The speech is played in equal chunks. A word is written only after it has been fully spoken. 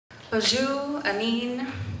Bonjour, Anin,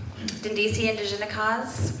 Dindisi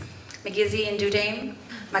Indigenakaz, Megizi Indudame,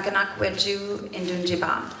 Makanak Weju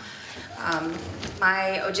Indunjiba.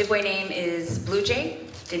 My Ojibwe name is Blue Jay.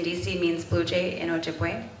 Dindisi means blue jay in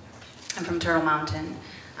Ojibwe. I'm from Turtle Mountain.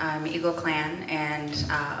 I'm Eagle Clan, and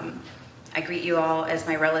I greet you all as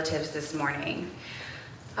my relatives this morning.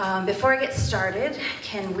 Before I get started,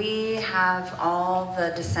 can we have all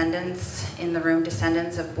the descendants in the room,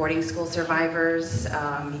 descendants of boarding school survivors,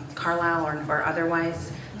 Carlisle or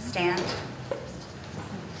otherwise, stand?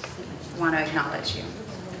 I want to acknowledge you.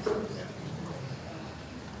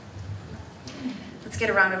 Let's get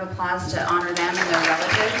a round of applause to honor them and their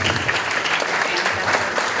relatives, their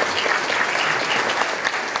ancestors.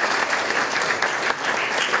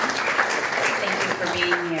 Thank you for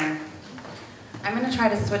being here. I'm going to try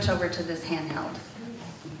to switch over to this handheld.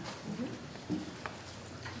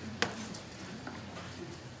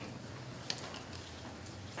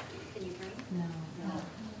 Can you bring? No.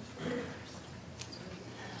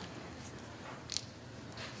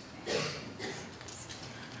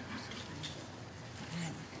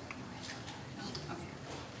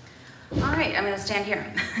 All right, I'm going to stand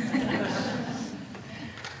here.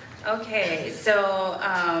 Okay, so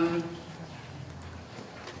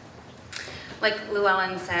like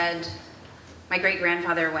Llewellyn said, my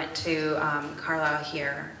great-grandfather went to Carlisle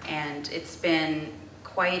here, and it's been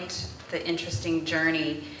quite the interesting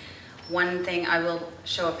journey. One thing, I will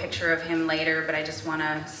show a picture of him later, but I just want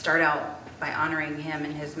to start out by honoring him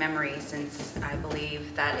and his memory, since I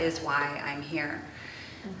believe that is why I'm here.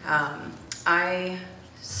 I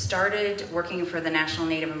started working for the National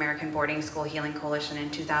Native American Boarding School Healing Coalition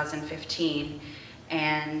in 2015,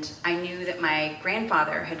 and I knew that my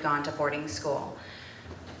grandfather had gone to boarding school.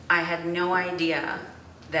 I had no idea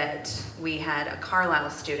that we had a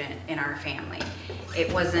Carlisle student in our family.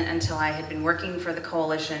 It wasn't until I had been working for the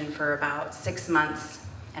coalition for about 6 months,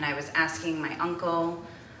 and I was asking my uncle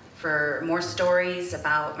for more stories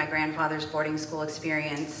about my grandfather's boarding school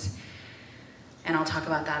experience, and I'll talk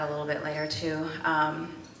about that a little bit later too.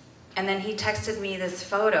 And then he texted me this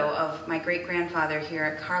photo of my great-grandfather here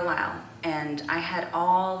at Carlisle, and I had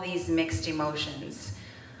all these mixed emotions.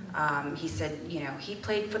 He said, he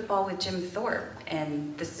played football with Jim Thorpe,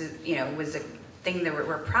 and this is, was a thing that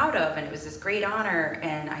we're proud of, and it was this great honor.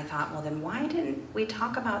 And I thought, well, then why didn't we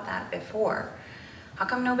talk about that before? How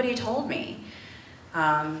come nobody told me?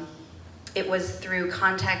 It was through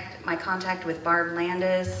my contact with Barb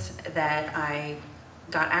Landis that I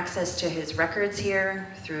got access to his records here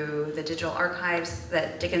through the digital archives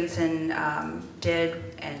that Dickinson did,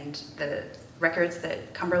 and the records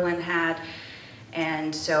that Cumberland had.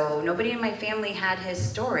 And so nobody in my family had his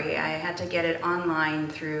story. I had to get it online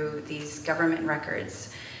through these government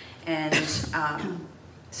records. And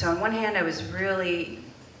so on one hand, I was really,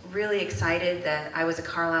 really excited that I was a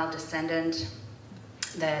Carlisle descendant,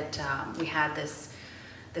 that we had this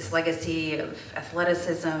legacy of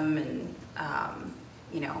athleticism and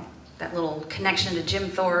that little connection to Jim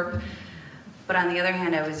Thorpe. But on the other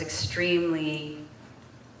hand, I was extremely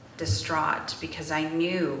distraught because I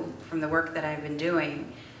knew from the work that I've been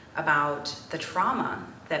doing about the trauma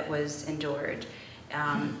that was endured.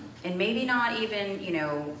 And maybe not even,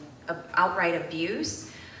 outright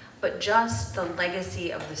abuse, but just the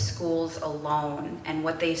legacy of the schools alone and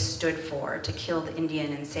what they stood for, to kill the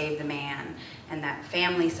Indian and save the man, and that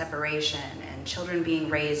family separation and children being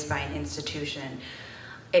raised by an institution.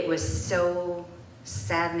 It was so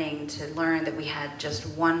saddening to learn that we had just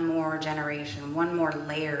one more generation, one more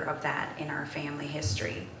layer of that in our family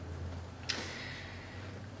history.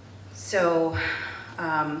 So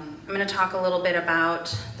I'm going to talk a little bit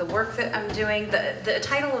about the work that I'm doing. The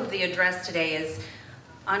title of the address today is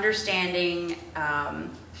Understanding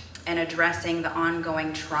and Addressing the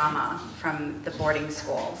Ongoing Trauma from the Boarding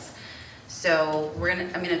Schools. So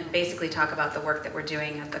I'm gonna basically talk about the work that we're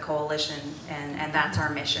doing at the coalition, and that's our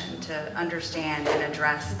mission, to understand and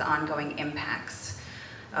address the ongoing impacts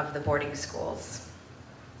of the boarding schools.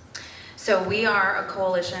 So we are a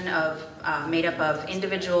coalition made up of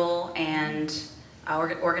individual and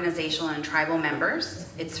organizational and tribal members.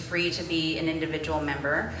 It's free to be an individual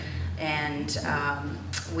member, and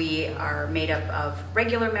we are made up of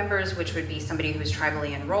regular members, which would be somebody who's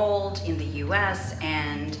tribally enrolled in the US,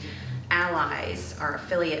 and allies are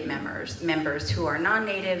affiliate members who are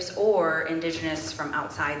non-natives or indigenous from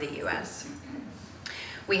outside the US.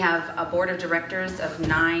 We have a board of directors of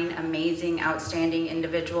 9 amazing, outstanding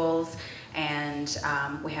individuals, and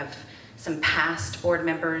we have some past board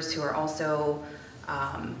members who are also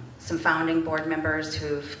some founding board members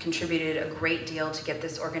who've contributed a great deal to get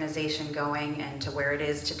this organization going and to where it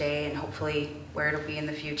is today and hopefully where it'll be in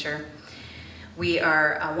the future. We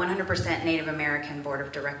are a 100% Native American board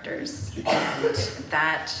of directors, and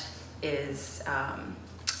that is,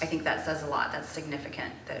 I think that says a lot. That's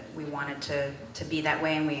significant that we wanted to be that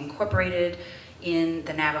way, and we incorporated in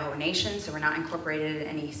the Navajo Nation, so we're not incorporated in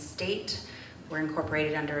any state. We're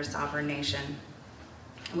incorporated under a sovereign nation.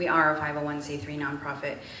 We are a 501c3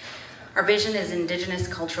 nonprofit. Our vision is Indigenous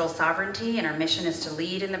cultural sovereignty, and our mission is to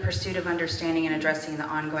lead in the pursuit of understanding and addressing the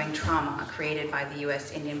ongoing trauma created by the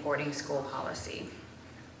U.S. Indian boarding school policy.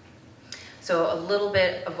 So a little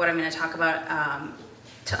bit of what I'm going to talk about,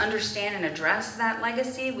 to understand and address that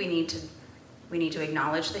legacy, we need to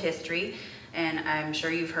acknowledge the history. And I'm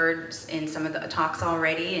sure you've heard in some of the talks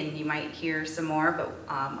already, and you might hear some more, but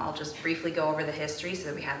I'll just briefly go over the history so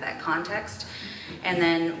that we have that context. And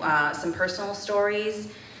then some personal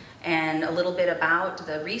stories, and a little bit about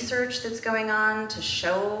the research that's going on to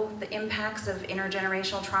show the impacts of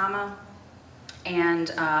intergenerational trauma, and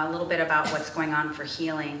a little bit about what's going on for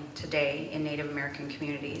healing today in Native American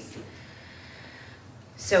communities.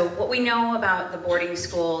 So what we know about the boarding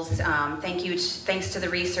schools, thanks to the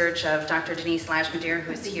research of Dr. Denise Lashmadier,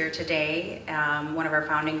 who's here today, one of our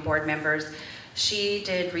founding board members. She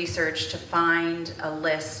did research to find a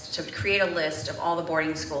list, to create a list of all the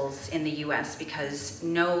boarding schools in the US, because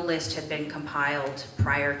no list had been compiled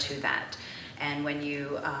prior to that. And when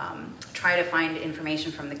you try to find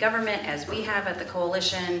information from the government, as we have at the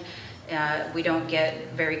Coalition, we don't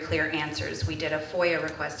get very clear answers. We did a FOIA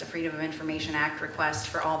request, a Freedom of Information Act request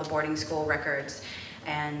for all the boarding school records.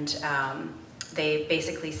 And they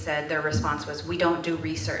basically said, their response was, we don't do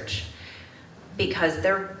research, because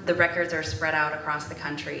the records are spread out across the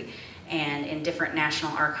country and in different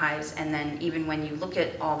national archives. And then even when you look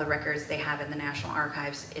at all the records they have in the national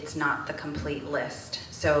archives, it's not the complete list.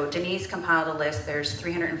 So Denise compiled a list. There's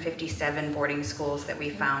 357 boarding schools that we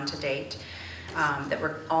found to date. That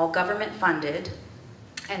were all government funded,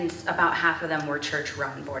 and about half of them were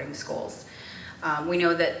church-run boarding schools. We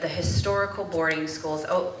know that the historical boarding schools,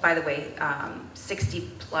 oh, by the way,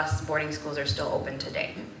 60+ boarding schools are still open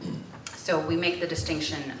today. So we make the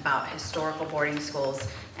distinction about historical boarding schools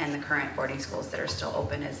and the current boarding schools that are still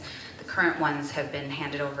open, as the current ones have been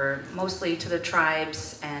handed over mostly to the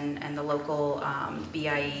tribes and the local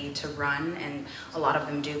BIE to run, and a lot of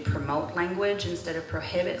them do promote language instead of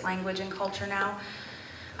prohibit language and culture now.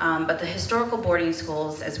 But the historical boarding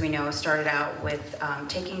schools, as we know, started out with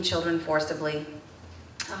taking children forcibly.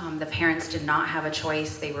 The parents did not have a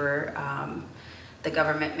choice. They were, the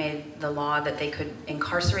government made the law that they could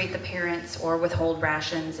incarcerate the parents or withhold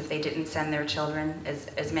rations if they didn't send their children,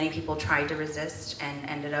 as many people tried to resist and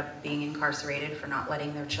ended up being incarcerated for not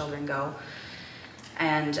letting their children go.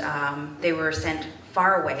 And they were sent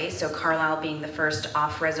far away, so Carlisle being the first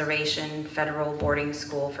off-reservation federal boarding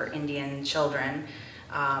school for Indian children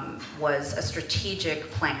was a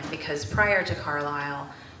strategic plan, because prior to Carlisle,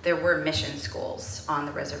 there were mission schools on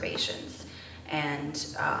the reservations. And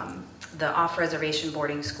the off-reservation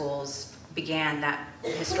boarding schools began that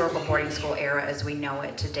historical boarding school era as we know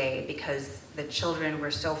it today, because the children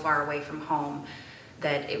were so far away from home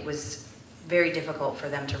that it was very difficult for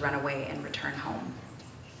them to run away and return home.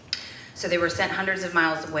 So they were sent hundreds of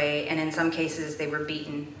miles away, and in some cases they were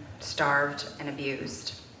beaten, starved, and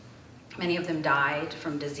abused. Many of them died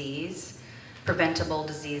from disease, preventable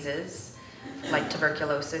diseases, like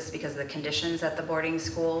tuberculosis, because of the conditions at the boarding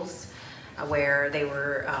schools, where they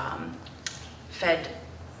were fed,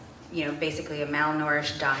 basically a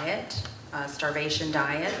malnourished diet, a starvation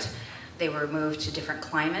diet. They were moved to different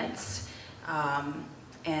climates,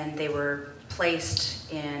 and they were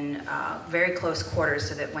placed in very close quarters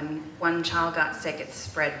so that when one child got sick, it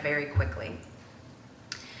spread very quickly.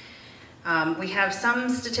 We have some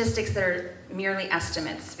statistics that are merely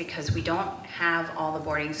estimates, because we don't have all the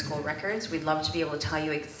boarding school records. We'd love to be able to tell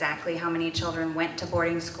you exactly how many children went to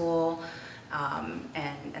boarding school,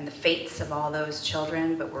 and the fates of all those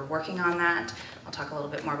children, but we're working on that. I'll talk a little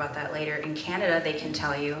bit more about that later. In Canada, they can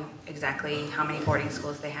tell you exactly how many boarding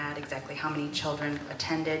schools they had, exactly how many children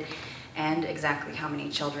attended, and exactly how many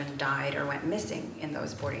children died or went missing in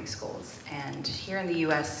those boarding schools. And here in the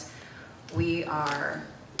US, we are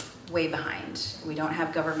way behind. We don't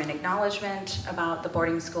have government acknowledgement about the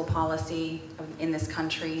boarding school policy in this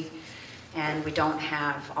country, and we don't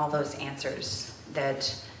have all those answers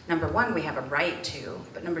that, number one, we have a right to,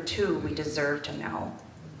 but number two, we deserve to know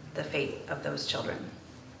the fate of those children.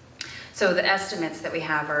 So the estimates that we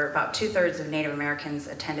have are about 2/3 of Native Americans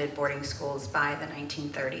attended boarding schools by the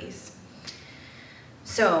 1930s.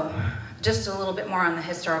 So just a little bit more on the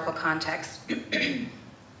historical context. We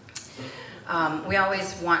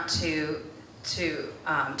always want to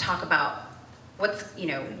talk about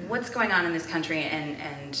what's going on in this country,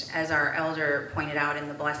 and as our elder pointed out in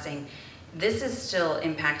the blessing, this is still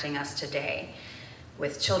impacting us today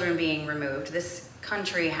with children being removed. This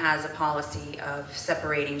country has a policy of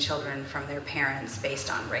separating children from their parents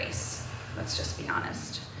based on race. Let's just be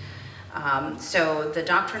honest. So the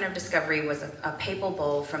doctrine of discovery was a papal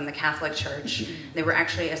bull from the Catholic Church. There were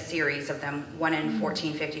actually a series of them, one in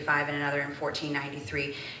 1455 and another in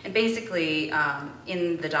 1493. And basically,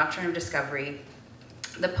 in the doctrine of discovery,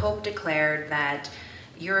 the Pope declared that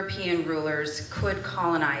European rulers could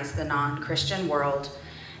colonize the non-Christian world,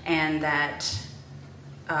 and that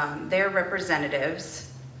their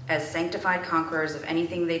representatives, as sanctified conquerors of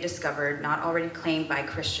anything they discovered not already claimed by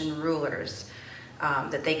Christian rulers,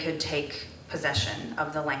 that they could take possession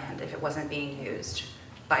of the land if it wasn't being used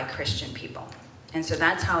by Christian people. And so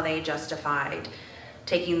that's how they justified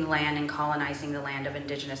taking the land and colonizing the land of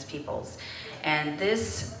indigenous peoples. And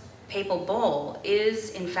this papal bull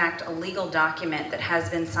is, in fact, a legal document that has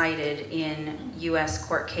been cited in US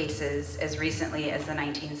court cases as recently as the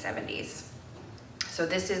 1970s. So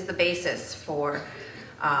this is the basis for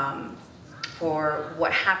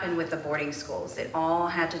what happened with the boarding schools. It all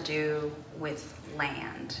had to do with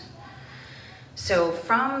land. So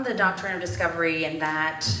from the doctrine of discovery and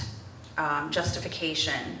that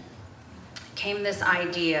justification came this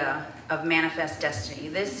idea of manifest destiny.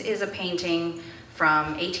 This is a painting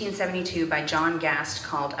from 1872 by John Gast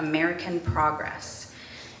called American Progress.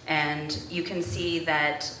 And you can see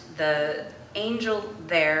that the angel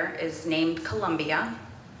there is named Columbia,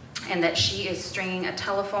 and that she is stringing a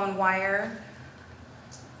telephone wire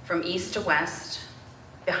from east to west.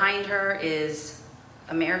 Behind her is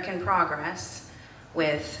American Progress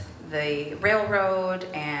with the railroad,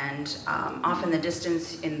 and off in the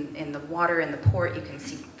distance in the water in the port you can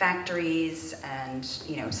see factories and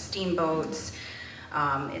steamboats.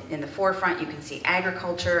 In the forefront you can see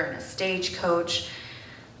agriculture and a stagecoach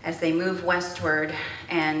as they move westward,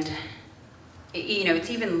 and it's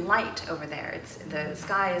even light over there. The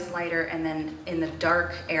sky is lighter, and then in the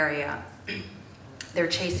dark area they're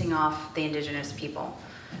chasing off the indigenous people,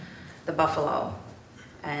 the buffalo,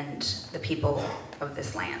 and the people of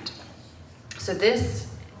this land. So this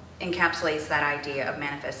encapsulates that idea of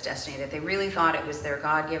manifest destiny, that they really thought it was their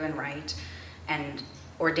God-given right and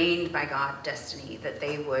ordained by God destiny that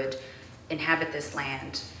they would inhabit this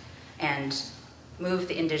land and move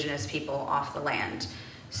the indigenous people off the land.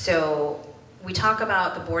 So we talk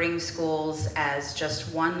about the boarding schools as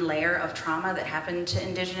just one layer of trauma that happened to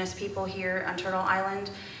indigenous people here on Turtle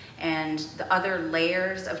Island, and the other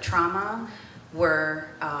layers of trauma were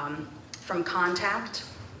from contact,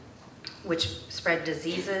 which spread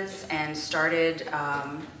diseases and started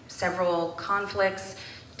several conflicts,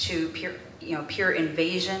 to pure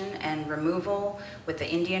invasion and removal with the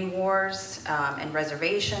Indian Wars and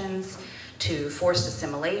reservations, to forced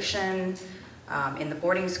assimilation in the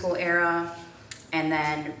boarding school era, and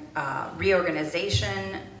then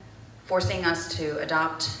reorganization, forcing us to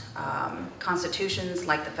adopt constitutions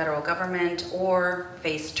like the federal government or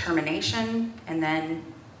face termination, and then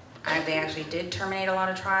they actually did terminate a lot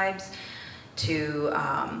of tribes, to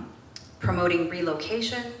promoting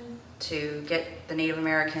relocation to get the Native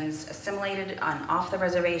Americans assimilated on off the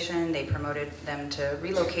reservation. They promoted them to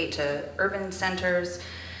relocate to urban centers,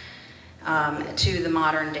 to the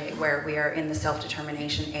modern day where we are in the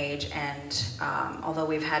self-determination age. And although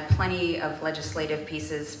we've had plenty of legislative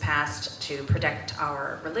pieces passed to protect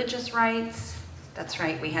our religious rights, that's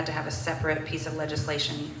right, we had to have a separate piece of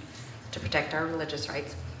legislation to protect our religious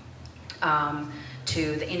rights,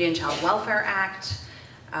 to the Indian Child Welfare Act,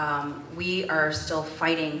 we are still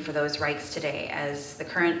fighting for those rights today, as the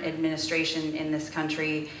current administration in this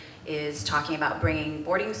country is talking about bringing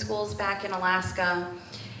boarding schools back in Alaska,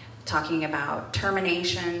 talking about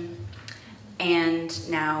termination, and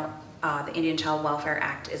now the Indian Child Welfare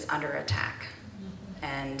Act is under attack.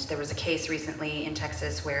 And there was a case recently in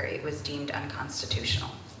Texas where it was deemed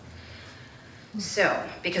unconstitutional. So,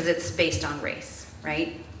 because it's based on race,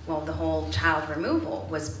 right? Well, the whole child removal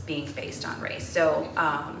was being based on race. So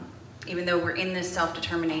even though we're in this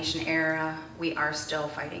self-determination era, we are still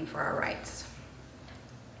fighting for our rights.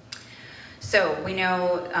 So we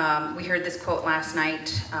know, we heard this quote last night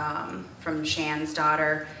from Shan's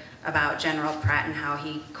daughter about General Pratt and how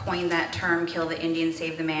he coined that term, kill the Indian,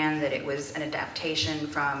 save the man, that it was an adaptation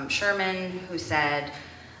from Sherman, who said,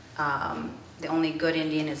 the only good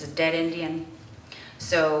Indian is a dead Indian.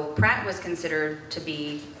 So Pratt was considered to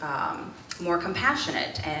be more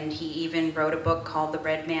compassionate, and he even wrote a book called The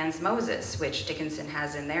Red Man's Moses, which Dickinson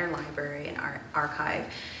has in their library and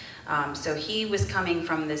archive. So he was coming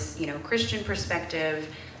from this, Christian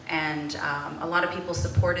perspective, and a lot of people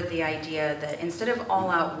supported the idea that instead of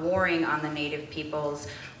all-out warring on the native peoples,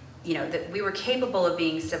 that we were capable of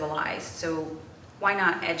being civilized, so why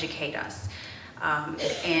not educate us?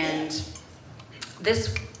 And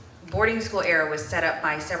this boarding school era was set up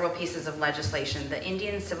by several pieces of legislation. The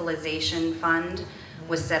Indian Civilization Fund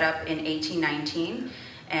was set up in 1819,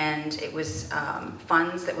 and it was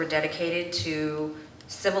funds that were dedicated to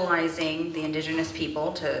civilizing the indigenous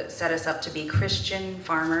people, to set us up to be Christian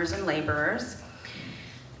farmers and laborers.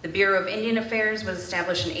 The Bureau of Indian Affairs was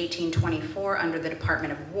established in 1824 under the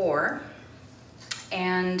Department of War,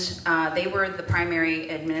 and they were the primary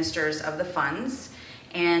administrators of the funds.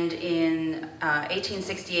 And in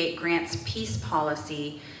 1868, Grant's peace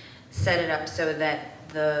policy set it up so that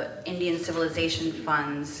the Indian civilization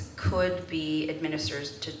funds could be administered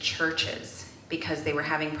to churches because they were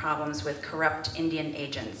having problems with corrupt Indian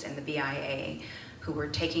agents in the BIA who were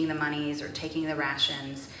taking the monies or taking the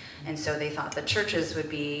rations. And so they thought the churches would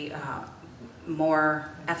be more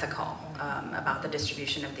ethical about the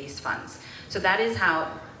distribution of these funds. So that is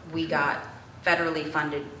how we got federally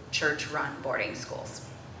funded church-run boarding schools.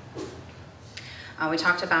 We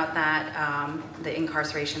talked about that, the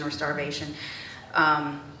incarceration or starvation.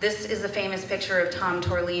 This is a famous picture of Tom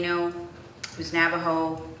Torlino, who's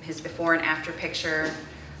Navajo, his before and after picture.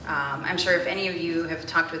 I'm sure if any of you have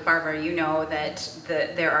talked with Barbara, you know that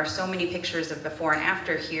there are so many pictures of before and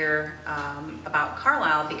after here about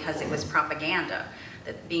Carlisle because it was propaganda.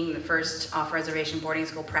 That being the first off-reservation boarding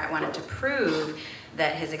school, Pratt wanted to prove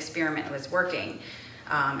that his experiment was working.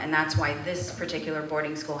 And that's why this particular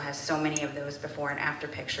boarding school has so many of those before and after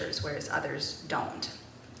pictures, whereas others don't.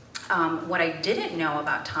 What I didn't know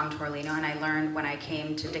about Tom Torlino, and I learned when I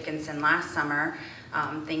came to Dickinson last summer,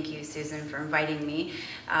 thank you, Susan, for inviting me,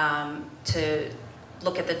 to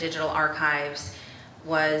look at the digital archives,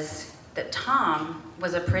 was that Tom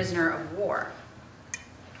was a prisoner of war.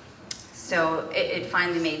 So it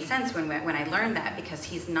finally made sense when I learned that, because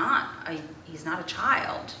he's not a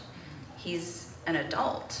child. He's an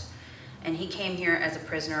adult, and he came here as a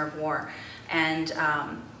prisoner of war. And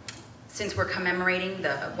since we're commemorating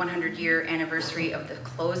the 100-year anniversary of the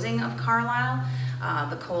closing of Carlisle,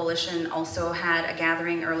 the coalition also had a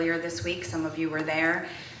gathering earlier this week. Some of you were there,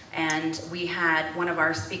 and we had, one of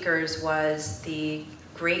our speakers was the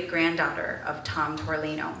great-granddaughter of Tom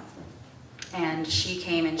Torlino, and she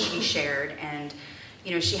came and she shared, and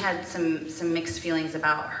she had some mixed feelings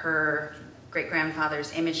about her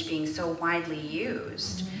great-grandfather's image being so widely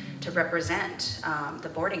used to represent the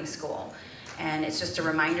boarding school. And it's just a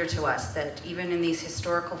reminder to us that even in these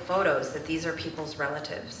historical photos, that these are people's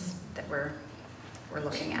relatives that we're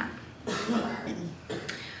looking at.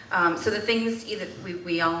 So the things that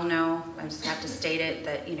we all know, I just have to state it,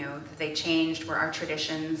 that they changed were our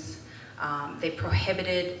traditions. They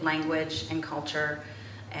prohibited language and culture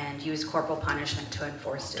and used corporal punishment to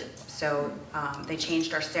enforce it. So they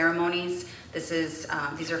changed our ceremonies. These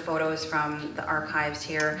are photos from the archives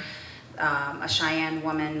here. A Cheyenne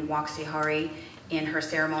woman, Waxahachie, in her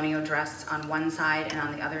ceremonial dress on one side, and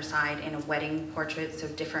on the other side in a wedding portrait, so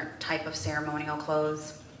different type of ceremonial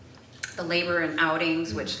clothes. The labor and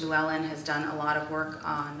outings, which Llewellyn has done a lot of work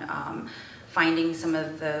on finding some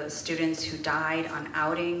of the students who died on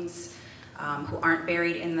outings, who aren't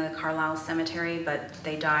buried in the Carlisle cemetery, but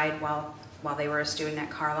they died while they were a student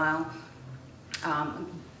at Carlisle.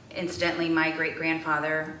 Incidentally, my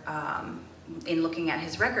great-grandfather, in looking at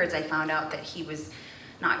his records, I found out that he was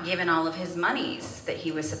not given all of his monies that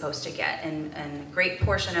he was supposed to get. And a great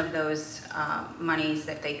portion of those monies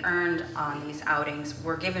that they earned on these outings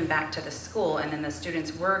were given back to the school, and then the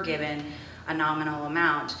students were given a nominal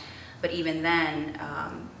amount. But even then,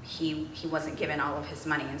 he wasn't given all of his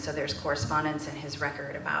money. And so there's correspondence in his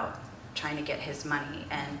record about trying to get his money.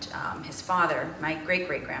 And his father, my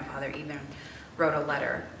great-great-grandfather, even wrote a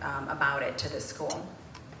letter about it to the school.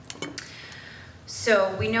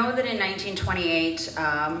 So we know that in 1928,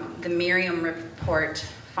 the Merriam report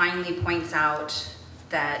finally points out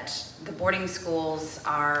that the boarding schools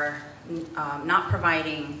are not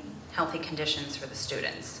providing healthy conditions for the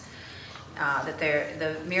students.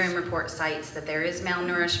 The Merriam report cites that there is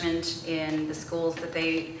malnourishment in the schools that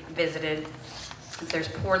they visited. There's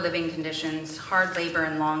poor living conditions, hard labor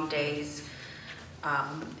and long days,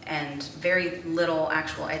 and very little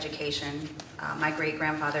actual education. My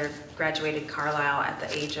great-grandfather graduated Carlisle at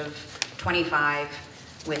the age of 25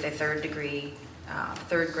 with a third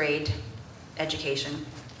grade education.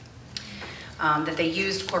 That they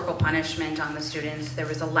used corporal punishment on the students. There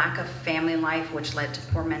was a lack of family life, which led to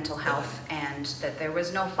poor mental health, and that there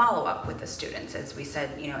was no follow-up with the students. As we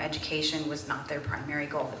said, education was not their primary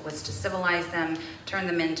goal. It was to civilize them, turn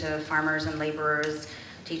them into farmers and laborers,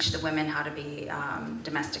 teach the women how to be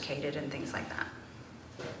domesticated and things like that.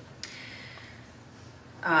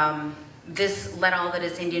 This "Let all that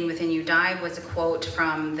is Indian within you die" was a quote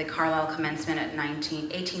from the Carlisle commencement at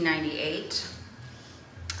 1898.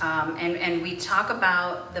 And we talk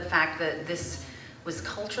about the fact that this was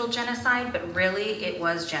cultural genocide, but really it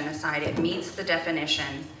was genocide. It meets the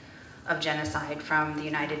definition of genocide from the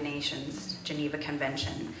United Nations Geneva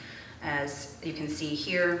Convention. As you can see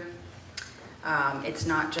here, it's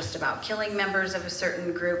not just about killing members of a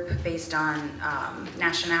certain group based on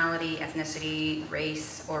nationality, ethnicity,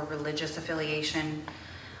 race, or religious affiliation,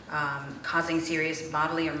 causing serious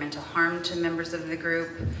bodily or mental harm to members of the group,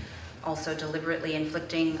 also deliberately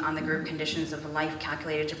inflicting on the group conditions of a life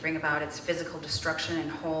calculated to bring about its physical destruction in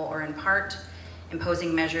whole or in part,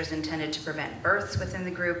 imposing measures intended to prevent births within the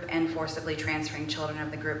group, and forcibly transferring children of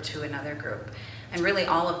the group to another group. And really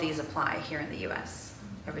all of these apply here in the US,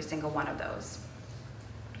 every single one of those.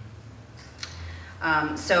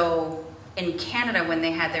 So in Canada, when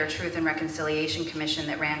they had their Truth and Reconciliation Commission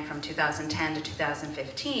that ran from 2010 to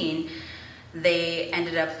 2015, they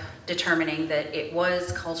ended up determining that it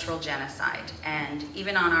was cultural genocide. And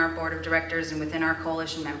even on our board of directors and within our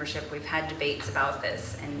coalition membership, we've had debates about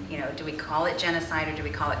this. And do we call it genocide or do we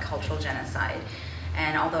call it cultural genocide?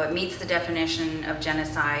 And although it meets the definition of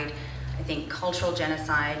genocide, I think cultural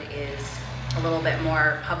genocide is a little bit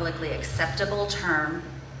more publicly acceptable term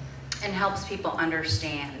and helps people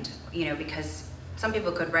understand, because some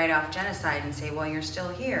people could write off genocide and say, well, you're still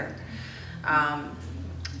here.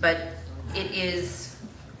 But it is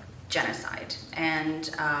genocide, and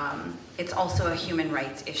it's also a human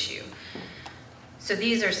rights issue. So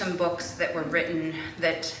these are some books that were written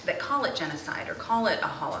that call it genocide or call it a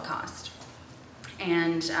Holocaust.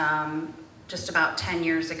 And just about 10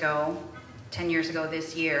 years ago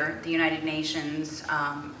this year, the United Nations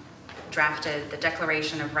drafted the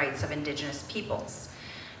Declaration of Rights of Indigenous Peoples.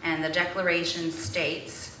 And the Declaration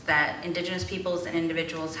states that Indigenous peoples and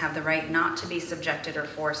individuals have the right not to be subjected or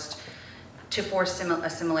forced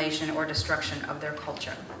assimilation or destruction of their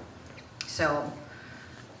culture. So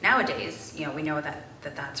nowadays, we know that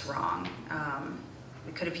that's wrong.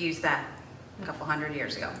 We could have used that a couple hundred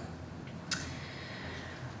years ago.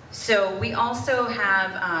 So we also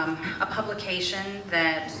have a publication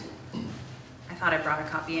that, I thought I brought a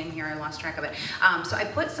copy in here, I lost track of it. So I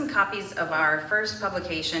put some copies of our first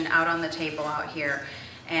publication out on the table out here,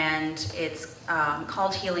 and it's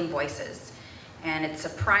called Healing Voices. And it's a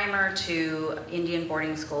primer to Indian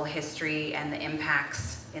boarding school history and the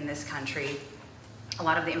impacts in this country. A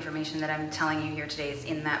lot of the information that I'm telling you here today is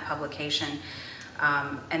in that publication.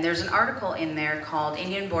 And there's an article in there called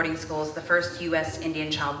Indian Boarding Schools, the First U.S. Indian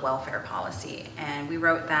Child Welfare Policy. And we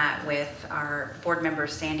wrote that with our board member,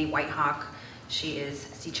 Sandy Whitehawk. She is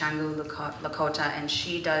Sichangu Lakota, and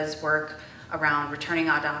she does work around returning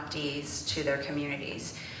adoptees to their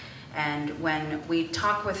communities. And when we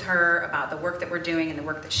talk with her about the work that we're doing and the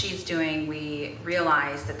work that she's doing, we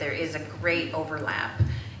realize that there is a great overlap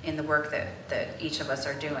in the work that each of us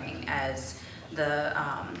are doing, as the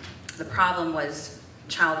problem was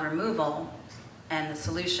child removal, and the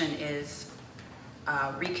solution is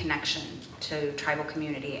reconnection to tribal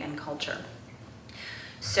community and culture.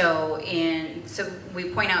 So we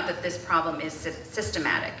point out that this problem is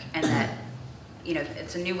systematic, and that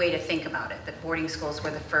it's a new way to think about it, that boarding schools were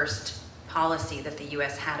the first policy that the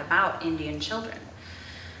U.S. had about Indian children.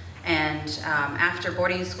 And after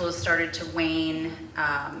boarding schools started to wane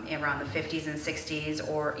around the 50s and 60s,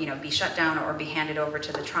 or be shut down or be handed over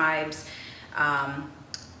to the tribes,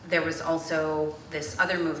 there was also this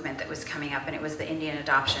other movement that was coming up, and it was the Indian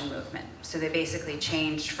adoption movement. So they basically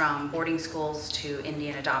changed from boarding schools to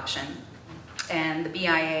Indian adoption. And the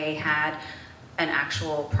BIA had an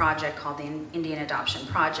actual project called the Indian Adoption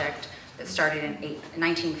Project that started in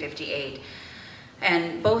 1958.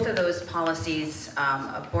 And both of those policies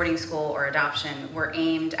of boarding school or adoption were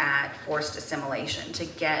aimed at forced assimilation, to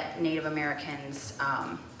get Native Americans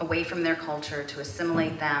away from their culture, to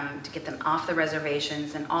assimilate them, to get them off the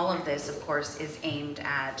reservations. And all of this, of course, is aimed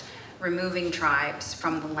at removing tribes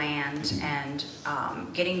from the land and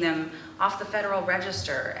getting them off the Federal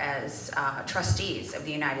Register as trustees of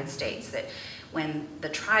the United States. That when the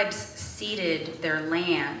tribes ceded their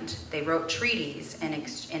land, they wrote treaties, and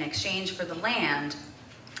in exchange for the land,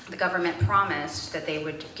 the government promised that they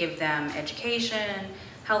would give them education,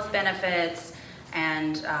 health benefits,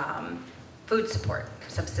 and food support,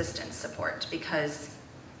 subsistence support, because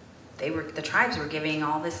the tribes were giving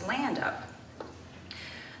all this land up.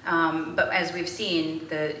 But as we've seen,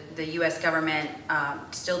 the US government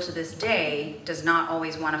still to this day does not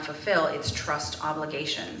always want to fulfill its trust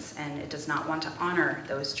obligations, and it does not want to honor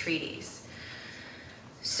those treaties.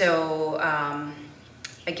 So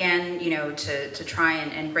again, you know, to try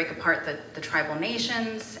and break apart the tribal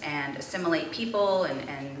nations and assimilate people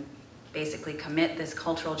and basically commit this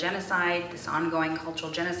cultural genocide, this ongoing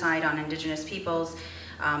cultural genocide on indigenous peoples.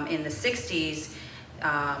 In the 60s,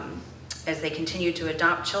 as they continued to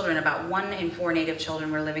adopt children, about 1 in 4 Native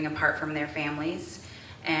children were living apart from their families.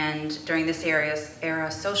 And during this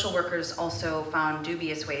era, social workers also found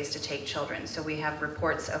dubious ways to take children. So we have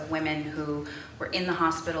reports of women who were in the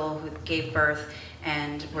hospital, who gave birth,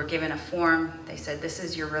 and were given a form. They said, "This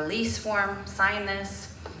is your release form, sign this."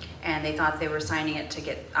 And they thought they were signing it to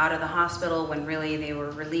get out of the hospital, when really they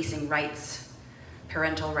were releasing rights,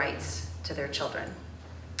 parental rights to their children.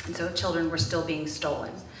 And so children were still being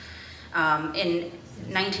stolen. In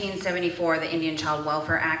 1974, the Indian Child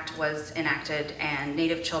Welfare Act was enacted, and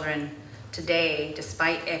Native children today,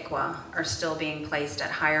 despite ICWA, are still being placed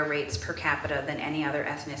at higher rates per capita than any other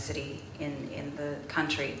ethnicity in the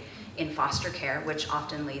country in foster care, which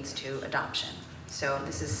often leads to adoption. So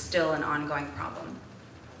this is still an ongoing problem.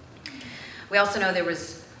 We also know there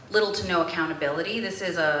was little to no accountability. This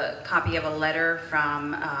is a copy of a letter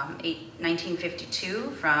from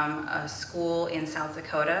 1952 from a school in South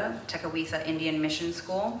Dakota, Tekakwitha Indian Mission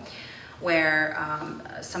School, where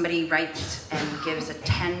somebody writes and gives a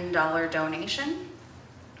 $10 donation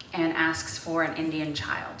and asks for an Indian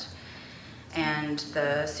child. And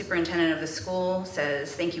the superintendent of the school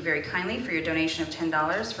says, "Thank you very kindly for your donation of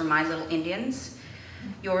 $10 for my little Indians.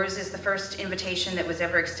 Yours is the first invitation that was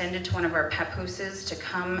ever extended to one of our papooses to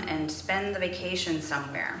come and spend the vacation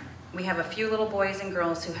somewhere. We have a few little boys and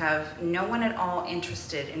girls who have no one at all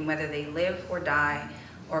interested in whether they live or die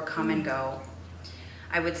or come and go.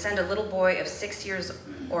 I would send a little boy of 6 years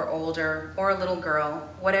or older, or a little girl,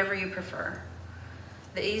 whatever you prefer.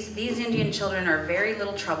 These Indian children are very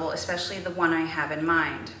little trouble, especially the one I have in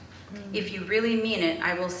mind. If you really mean it,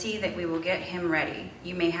 I will see that we will get him ready.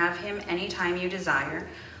 You may have him anytime you desire.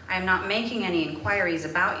 I am not making any inquiries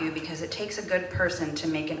about you because it takes a good person to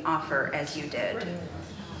make an offer as you did."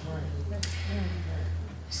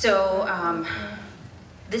 So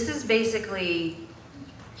this is basically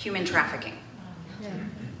human trafficking.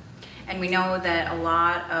 And we know that a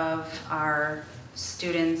lot of our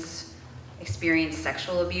students experience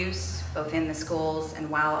sexual abuse, both in the schools and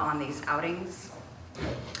while on these outings.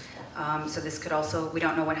 So this could also, we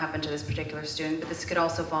don't know what happened to this particular student, but this could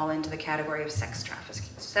also fall into the category of sex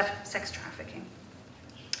trafficking.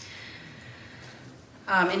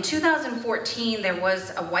 In 2014, there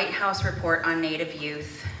was a White House report on Native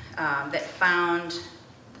youth that found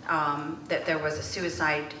that there was a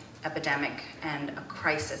suicide epidemic and a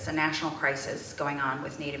crisis, a national crisis going on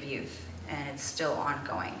with Native youth, and it's still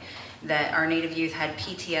ongoing. That our Native youth had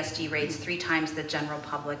PTSD rates 3 times the general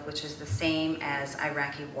public, which is the same as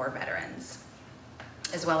Iraqi war veterans,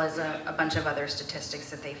 as well as a bunch of other statistics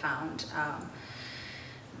that they found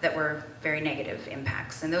that were very negative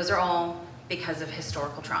impacts. And those are all because of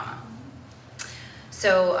historical trauma.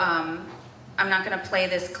 So I'm not gonna play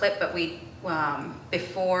this clip, but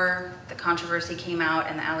before the controversy came out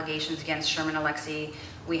and the allegations against Sherman Alexie,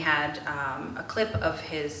 we had a clip of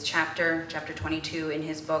his chapter 22 in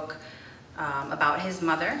his book about his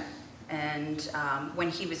mother. And when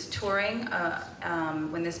he was touring,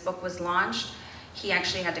 when this book was launched, he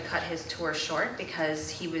actually had to cut his tour short because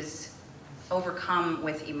he was overcome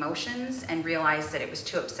with emotions and realized that it was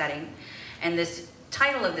too upsetting. And this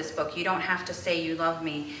title of this book, "You Don't Have to Say You Love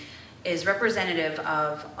Me," is representative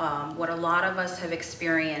of what a lot of us have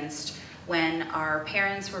experienced when our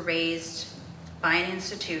parents were raised by an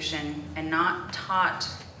institution and not taught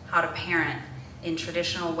how to parent in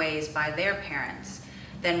traditional ways by their parents.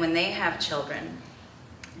 Then when they have children,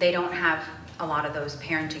 they don't have a lot of those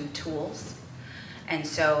parenting tools. And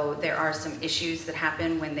so there are some issues that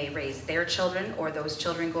happen when they raise their children or those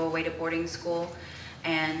children go away to boarding school.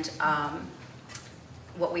 And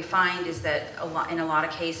what we find is that in a lot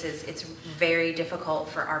of cases, it's very difficult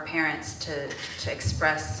for our parents to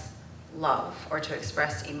express love or to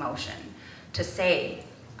express emotion, to say,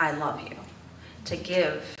 "I love you," to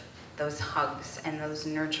give those hugs and those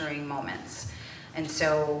nurturing moments. And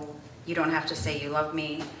so "You Don't Have to Say You Love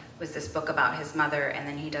Me" was this book about his mother, and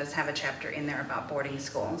then he does have a chapter in there about boarding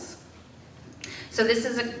schools. So this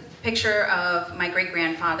is a picture of my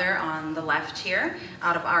great-grandfather on the left here,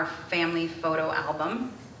 out of our family photo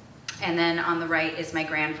album. And then on the right is my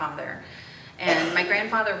grandfather. And my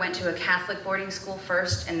grandfather went to a Catholic boarding school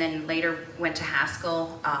first, and then later went to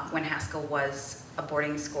Haskell when Haskell was a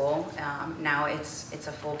boarding school. Now it's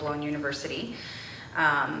a full-blown university.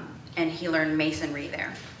 And he learned masonry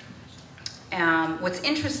there. What's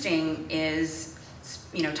interesting is,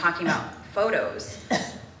 talking about photos,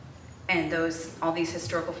 and all these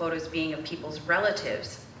historical photos being of people's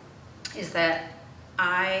relatives, is that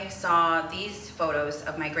I saw these photos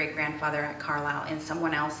of my great-grandfather at Carlisle in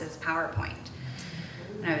someone else's PowerPoint.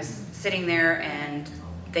 And I was sitting there, and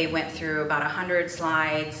they went through about 100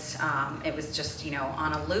 slides. It was just,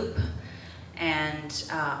 on a loop. And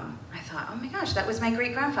I thought, oh my gosh, that was my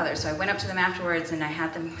great-grandfather. So I went up to them afterwards, and I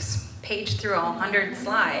had them page through all 100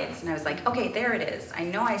 slides. And I was like, okay, there it is. I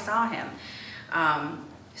know I saw him.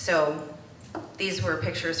 So these were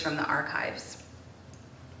pictures from the archives.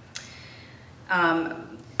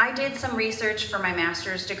 I did some research for my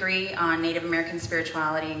master's degree on Native American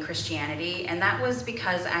spirituality and Christianity, and that was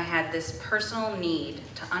because I had this personal need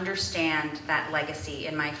to understand that legacy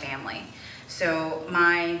in my family. So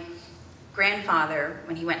my grandfather,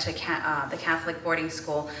 when he went to the Catholic boarding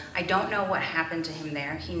school, I don't know what happened to him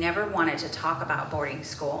there. He never wanted to talk about boarding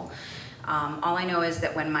school. All I know is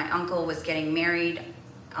that when my uncle was getting married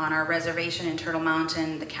on our reservation in Turtle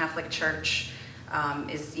Mountain, the Catholic Church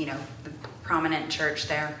is, the prominent church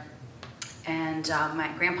there. And my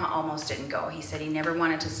grandpa almost didn't go. He said he never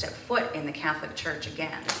wanted to step foot in the Catholic Church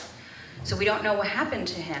again. So we don't know what happened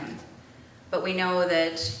to him, but we know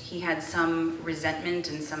that he had some resentment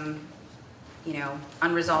and some,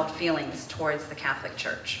 unresolved feelings towards the Catholic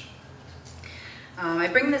Church. I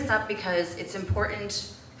bring this up because it's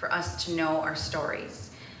important for us to know our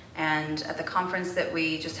stories. And at the conference that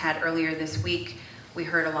we just had earlier this week, we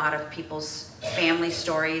heard a lot of people's family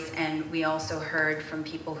stories, and we also heard from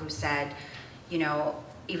people who said,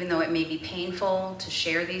 even though it may be painful to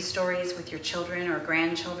share these stories with your children or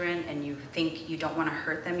grandchildren, and you think you don't want to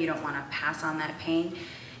hurt them, you don't want to pass on that pain,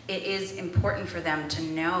 it is important for them to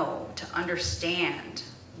know, to understand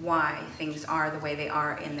why things are the way they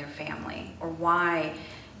are in their family, or why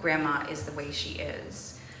grandma is the way she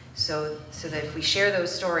is. So that if we share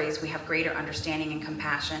those stories, we have greater understanding and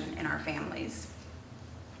compassion in our families.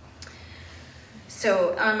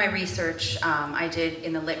 So on my research, I did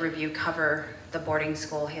in the Lit Review cover the boarding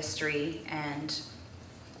school history, and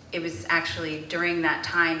it was actually during that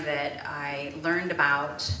time that I learned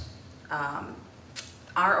about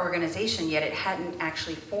our organization, yet it hadn't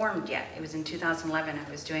actually formed yet. It was in 2011,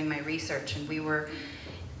 I was doing my research, and we were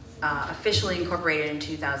officially incorporated in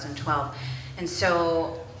 2012. And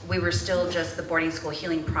so we were still just the Boarding School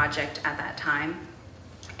Healing Project at that time.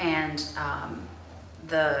 And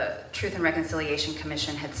the Truth and Reconciliation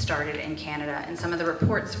Commission had started in Canada, and some of the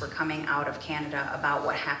reports were coming out of Canada about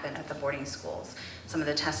what happened at the boarding schools. Some of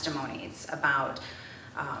the testimonies about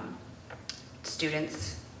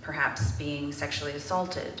students perhaps being sexually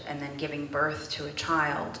assaulted and then giving birth to a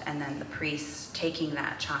child, and then the priests taking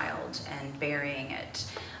that child and burying it,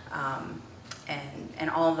 and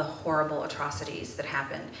all the horrible atrocities that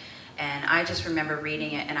happened. And I just remember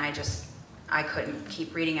reading it, and I couldn't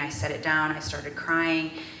keep reading. I set it down, I started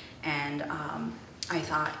crying, and I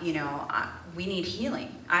thought, we need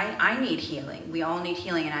healing. I need healing. We all need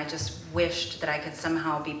healing, and I just wished that I could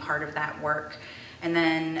somehow be part of that work. And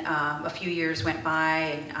then a few years went by,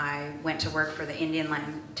 and I went to work for the Indian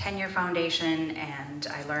Land Tenure Foundation, and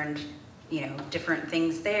I learned, different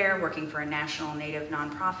things there, working for a national Native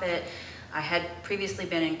nonprofit. I had previously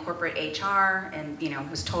been in corporate HR and,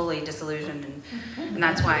 was totally disillusioned, and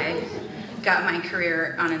that's why I got my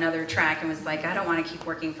career on another track and was like, I don't want to keep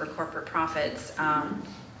working for corporate profits.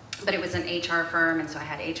 But it was an HR firm, and so I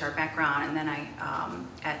had HR background, and then I,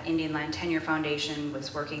 at Indian Land Tenure Foundation,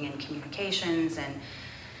 was working in communications,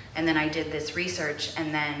 and then I did this research,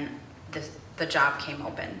 and then the job came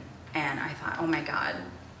open, and I thought, oh my God,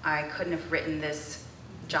 I couldn't have written this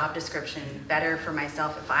job description better for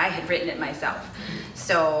myself if I had written it myself.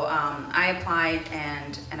 So I applied,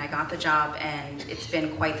 and I got the job, and it's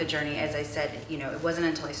been quite the journey. As I said, it wasn't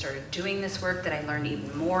until I started doing this work that I learned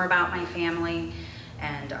even more about my family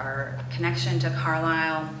and our connection to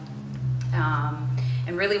Carlisle.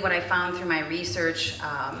 And really what I found through my research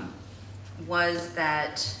was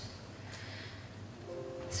that,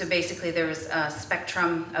 so basically there was a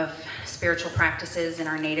spectrum of spiritual practices in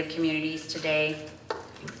our Native communities today,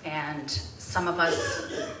 and some of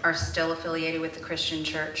us are still affiliated with the Christian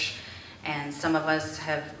church, and some of us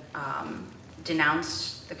have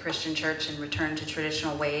denounced the Christian church and returned to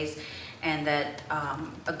traditional ways, and that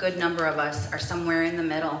a good number of us are somewhere in the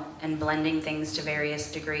middle and blending things to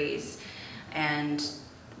various degrees. And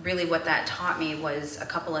really what that taught me was a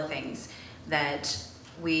couple of things. that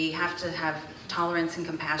we have to have tolerance and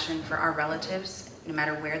compassion for our relatives, no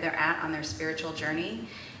matter where they're at on their spiritual journey,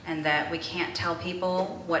 and that we can't tell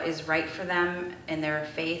people what is right for them in their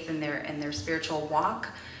faith and their spiritual walk,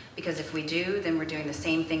 because if we do, then we're doing the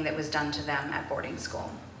same thing that was done to them at boarding school.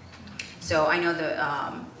 So I know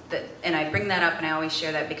that, and I bring that up, and I always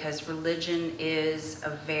share that because religion is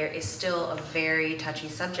still a very touchy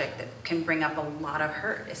subject that can bring up a lot of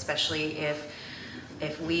hurt, especially if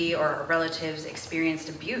we or our relatives experienced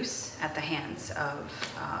abuse at the hands of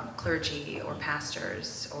clergy or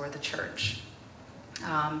pastors or the church.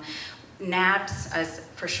 NABS, as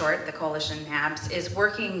for short, the coalition NABS, is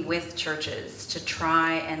working with churches to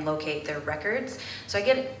try and locate their records. So I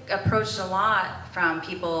get approached a lot from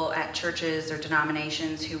people at churches or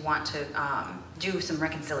denominations who want to do some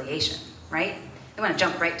reconciliation, right? They want to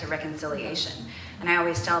jump right to reconciliation. And I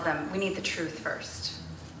always tell them, we need the truth first.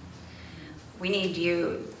 We need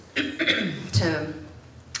you to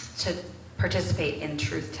participate in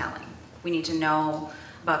truth telling. We need to know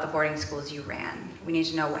about the boarding schools you ran. We need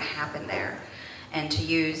to know what happened there. And to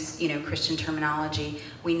use, Christian terminology,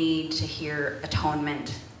 we need to hear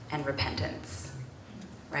atonement and repentance,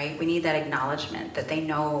 right? We need that acknowledgement that they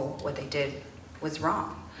know what they did was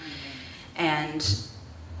wrong. And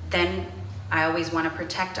then I always want to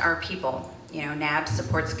protect our people. NABS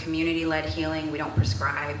supports community-led healing. We don't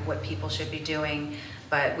prescribe what people should be doing,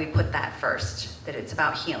 but we put that first, that it's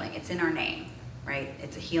about healing. It's in our name, right?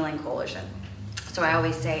 It's a healing coalition. So I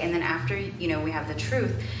always say, and then after, we have the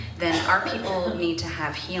truth, then our people need to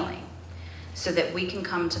have healing so that we can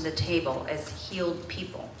come to the table as healed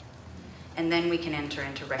people. And then we can enter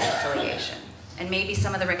into reconciliation. And maybe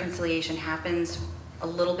some of the reconciliation happens a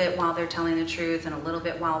little bit while they're telling the truth and a little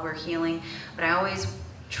bit while we're healing. But I always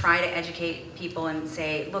try to educate people and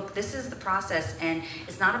say, look, this is the process, and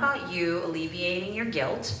it's not about you alleviating your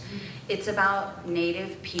guilt. It's about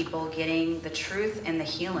Native people getting the truth and the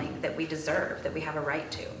healing that we deserve, that we have a right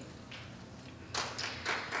to.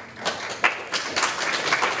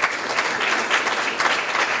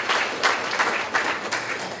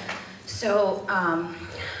 So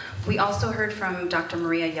we also heard from Dr.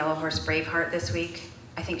 Maria Yellowhorse Braveheart this week.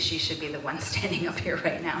 I think she should be the one standing up here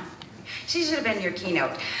right now. She should have been your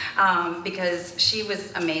keynote because she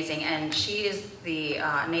was amazing, and she is the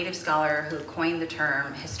Native scholar who coined the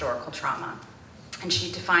term historical trauma. And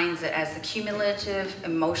she defines it as the cumulative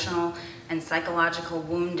emotional and psychological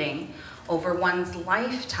wounding over one's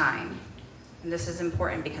lifetime. And this is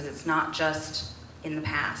important because it's not just in the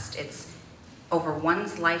past, it's over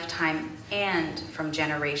one's lifetime and from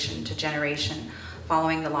generation to generation,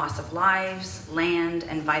 following the loss of lives, land,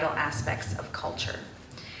 and vital aspects of culture.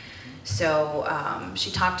 So she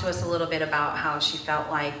talked to us a little bit about how she felt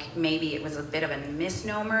like maybe it was a bit of a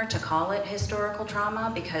misnomer to call it historical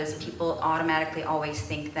trauma because people automatically always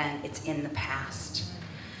think then it's in the past.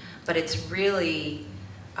 But it's really,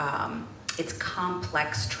 it's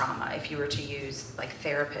complex trauma if you were to use like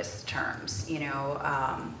therapist terms,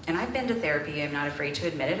 and I've been to therapy, I'm not afraid to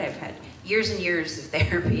admit it, I've had years and years of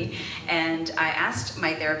therapy, and I asked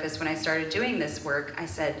my therapist when I started doing this work, I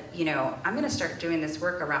said, I'm gonna start doing this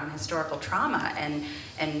work around historical trauma, and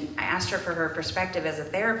I asked her for her perspective as a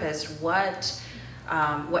therapist, what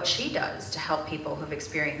she does to help people who've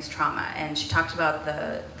experienced trauma, and she talked about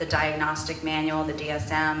the diagnostic manual, the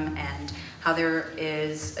DSM, and how there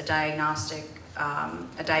is a diagnosis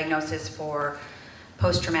for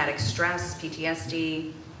post-traumatic stress,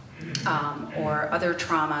 PTSD, or other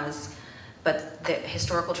traumas, but the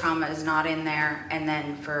historical trauma is not in there. And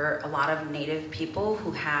then for a lot of Native people who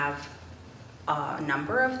have a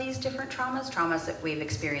number of these different traumas that we've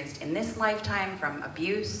experienced in this lifetime, from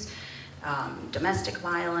abuse, domestic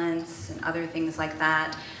violence, and other things like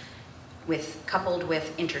that, coupled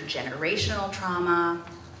with intergenerational trauma,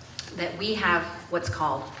 that we have what's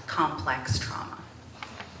called complex trauma,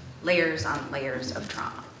 layers on layers of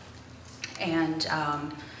trauma. And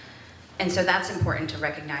so that's important to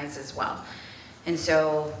recognize as well. And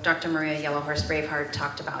so Dr. Maria Yellowhorse Braveheart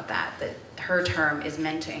talked about that her term is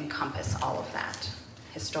meant to encompass all of that,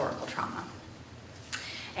 historical trauma.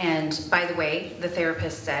 And by the way, the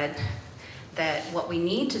therapist said that what we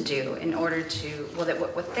need to do in order to, what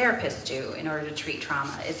therapists do in order to treat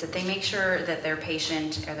trauma is that they make sure that their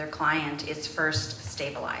patient or their client is first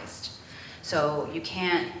stabilized. So you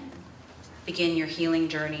can't begin your healing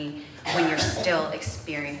journey when you're still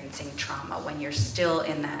experiencing trauma, when you're still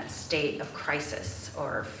in that state of crisis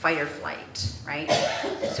or fight or flight, right?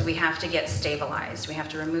 So we have to get stabilized. We have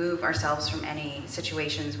to remove ourselves from any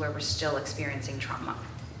situations where we're still experiencing trauma.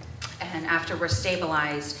 And after we're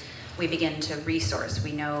stabilized, we begin to resource.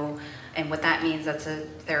 We know, and what that means, that's a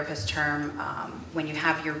therapist term, when you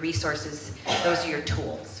have your resources, those are your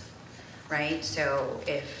tools, right? So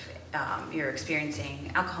if you're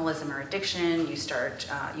experiencing alcoholism or addiction,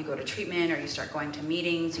 you go to treatment, or you start going to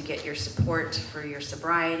meetings, you get your support for your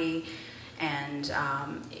sobriety, and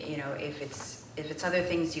you know, if it's other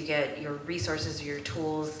things, you get your resources or your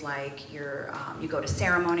tools, like you go to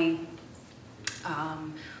ceremony,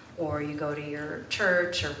 or you go to your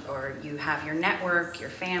church, or you have your network, your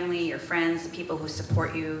family, your friends, the people who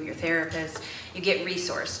support you, your therapist. You get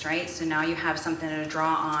resourced, right? So now you have something to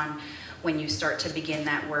draw on when you start to begin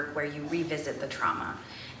that work where you revisit the trauma.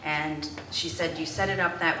 And she said you set it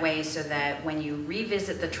up that way so that when you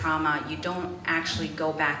revisit the trauma, you don't actually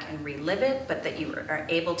go back and relive it, but that you are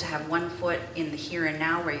able to have one foot in the here and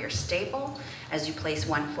now where you're stable, as you place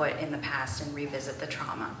one foot in the past and revisit the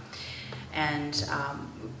trauma. And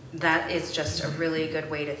that is just a really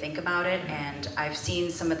good way to think about it. And I've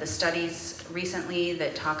seen some of the studies recently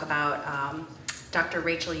that talk about Dr.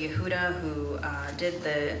 Rachel Yehuda, who did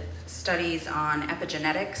the studies on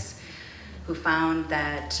epigenetics, who found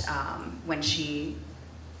that when she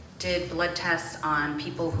did blood tests on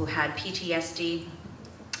people who had PTSD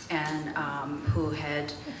and who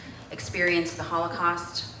had experienced the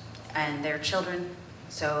Holocaust and their children,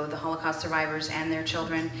 so the Holocaust survivors and their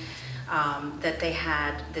children, that they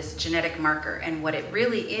had this genetic marker. And what it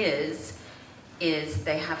really is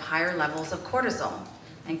they have higher levels of cortisol.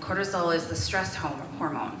 And cortisol is the stress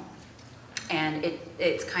hormone. And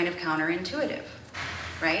it's kind of counterintuitive,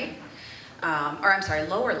 right? Or I'm sorry,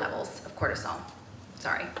 lower levels of cortisol.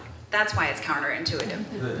 Sorry. That's why it's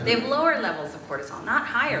counterintuitive. They have lower levels of cortisol, not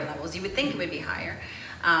higher levels. You would think it would be higher.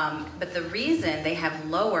 But the reason they have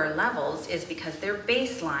lower levels is because their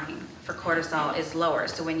baseline for cortisol is lower.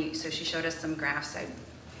 So so she showed us some graphs. I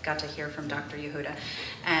got to hear from Dr. Yehuda.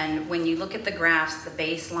 And when you look at the graphs, the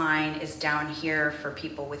baseline is down here for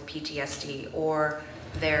people with PTSD or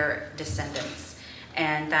their descendants.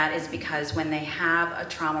 And that is because when they have a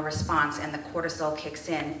trauma response and the cortisol kicks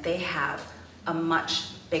in, they have a much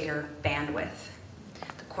bigger bandwidth.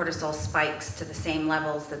 The cortisol spikes to the same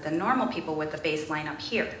levels that the normal people with the baseline up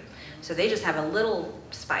here. So they just have a little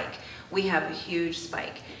spike. We have a huge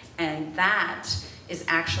spike. And that is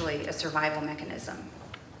actually a survival mechanism.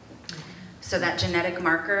 So that genetic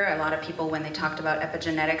marker, a lot of people, when they talked about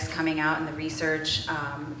epigenetics coming out in the research,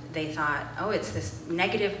 they thought, oh, it's this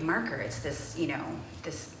negative marker. It's this,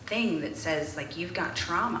 this thing that says, like, you've got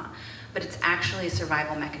trauma. But it's actually a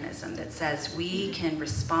survival mechanism that says we can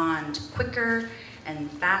respond quicker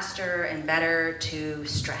and faster and better to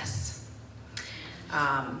stress.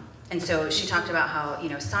 And so she talked about how,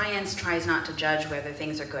 science tries not to judge whether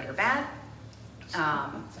things are good or bad.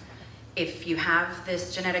 If you have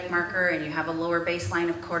this genetic marker and you have a lower baseline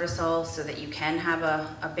of cortisol so that you can have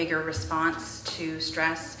a bigger response to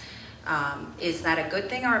stress, is that a good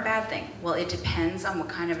thing or a bad thing? Well, it depends on what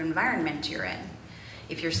kind of environment you're in.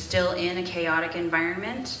 If you're still in a chaotic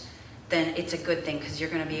environment, then it's a good thing because you're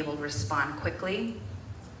going to be able to respond quickly.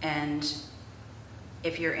 And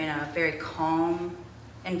if you're in a very calm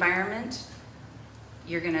environment,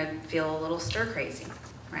 you're going to feel a little stir crazy,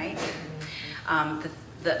 right?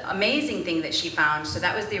 The amazing thing that she found, so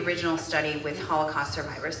that was the original study with Holocaust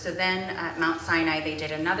survivors. So then at Mount Sinai, they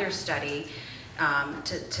did another study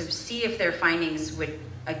to see if their findings would,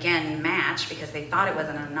 again, match, because they thought it was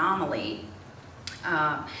an anomaly.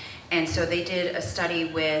 And so they did a study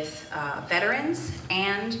with veterans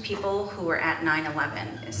and people who were at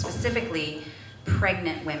 9/11, specifically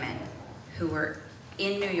pregnant women who were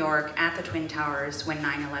in New York at the Twin Towers when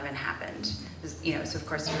 9/11 happened. So of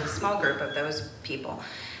course there was a small group of those people.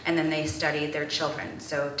 And then they studied their children.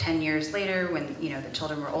 So 10 years later, when the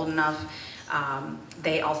children were old enough,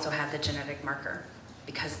 they also had the genetic marker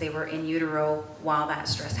because they were in utero while that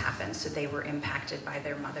stress happened. So they were impacted by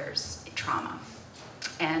their mother's trauma.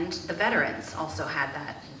 And the veterans also had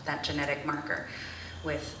that genetic marker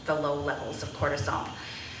with the low levels of cortisol.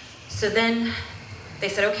 So then they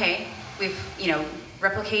said, okay, we've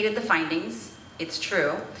replicated the findings, it's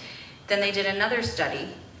true. Then they did another study,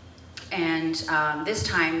 and this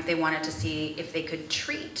time they wanted to see if they could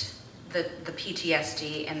treat the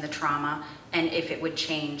PTSD and the trauma and if it would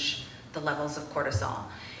change the levels of cortisol.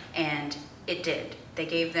 And it did. They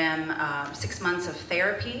gave them 6 months of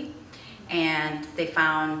therapy, and they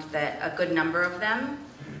found that a good number of them,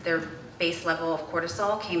 their base level of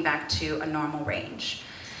cortisol came back to a normal range.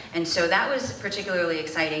 And so that was particularly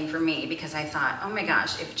exciting for me because I thought, oh my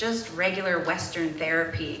gosh, if just regular Western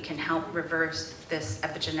therapy can help reverse this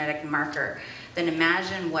epigenetic marker, then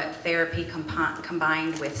imagine what therapy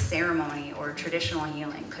combined with ceremony or traditional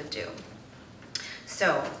healing could do.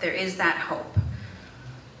 So there is that hope.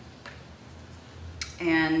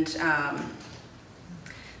 And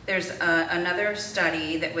there's another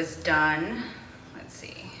study that was done, let's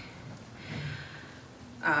see.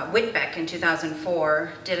 Whitbeck in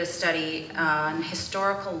 2004 did a study on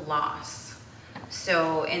historical loss.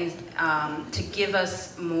 So to give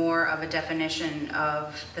us more of a definition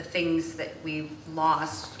of the things that we've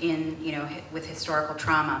lost in, with historical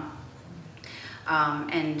trauma,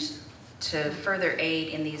 and to further aid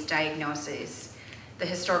in these diagnoses, the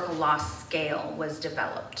historical loss scale was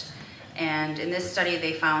developed. And in this study,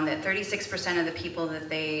 they found that 36% of the people that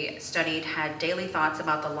they studied had daily thoughts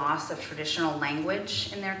about the loss of traditional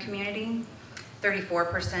language in their community.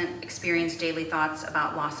 34% experienced daily thoughts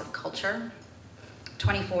about loss of culture.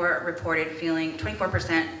 24%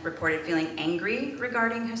 reported feeling angry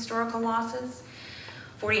regarding historical losses.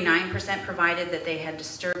 49% provided that they had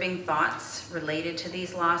disturbing thoughts related to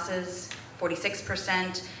these losses.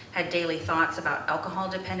 46% had daily thoughts about alcohol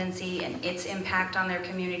dependency and its impact on their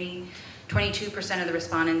community. 22% of the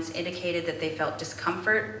respondents indicated that they felt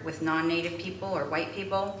discomfort with non-Native people or white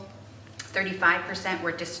people. 35%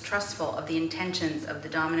 were distrustful of the intentions of the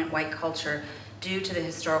dominant white culture due to the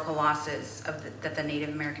historical losses that the Native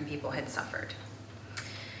American people had suffered.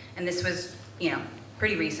 And this was,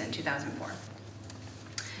 pretty recent, 2004.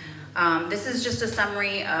 This is just a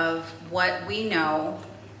summary of what we know,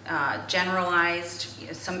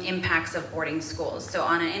 generalized, some impacts of boarding schools. So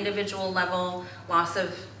on an individual level, loss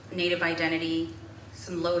of Native identity,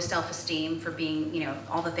 some low self-esteem for being,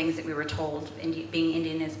 all the things that we were told being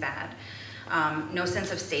Indian is bad. No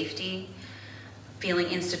sense of safety, feeling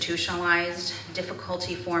institutionalized,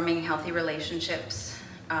 difficulty forming healthy relationships.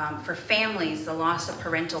 For families, the loss of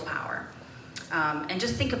parental power. And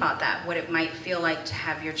just think about that, what it might feel like to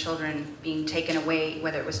have your children being taken away,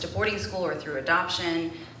 whether it was to boarding school or through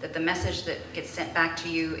adoption, that the message that gets sent back to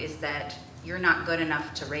you is that you're not good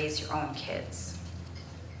enough to raise your own kids.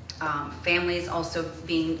 Families also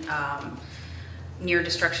being near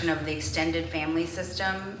destruction of the extended family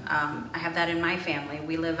system. I have that in my family.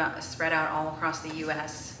 We live spread out all across the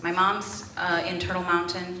US. My mom's in Turtle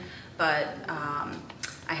Mountain, but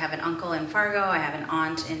I have an uncle in Fargo, I have an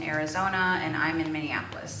aunt in Arizona, and I'm in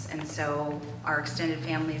Minneapolis. And so our extended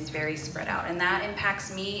family is very spread out. And that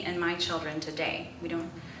impacts me and my children today. We don't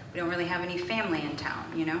really have any family in town,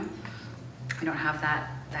 We don't have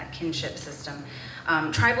that kinship system.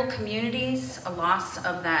 Tribal communities, a loss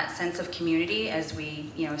of that sense of community as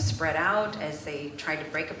we, spread out, as they try to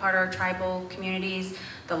break apart our tribal communities.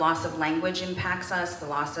 The loss of language impacts us, the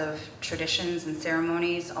loss of traditions and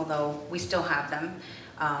ceremonies, although we still have them.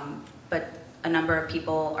 But a number of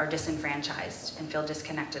people are disenfranchised and feel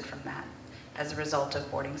disconnected from that as a result of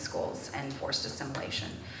boarding schools and forced assimilation.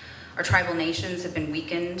 Our tribal nations have been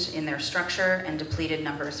weakened in their structure and depleted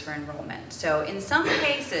numbers for enrollment. So in some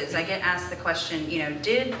cases, I get asked the question,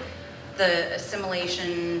 did the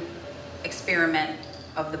assimilation experiment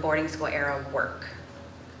of the boarding school era work?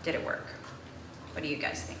 Did it work? What do you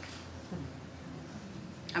guys think?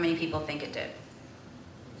 How many people think it did?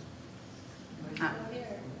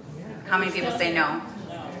 How many people say no?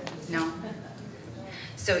 No?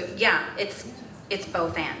 So yeah, it's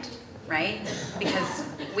both and, right? Because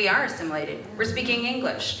we are assimilated. We're speaking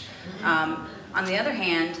English. On the other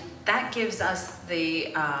hand, that gives us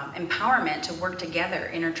the empowerment to work together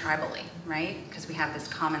intertribally, right? Because we have this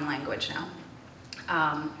common language now.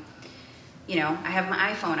 I have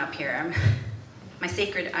my iPhone up here. My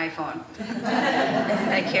sacred iPhone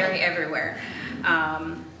that I carry everywhere.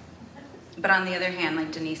 But on the other hand,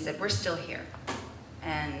 like Denise said, we're still here.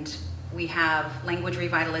 And we have language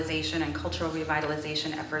revitalization and cultural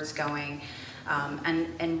revitalization efforts going.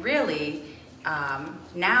 And really,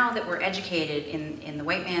 now that we're educated in the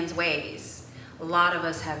white man's ways, a lot of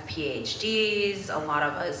us have PhDs, a lot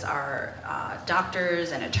of us are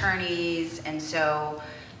doctors and attorneys, and so,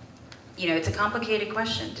 it's a complicated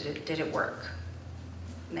question. Did it work?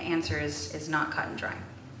 And the answer is not cut and dry.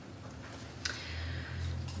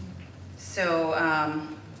 So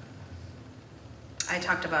I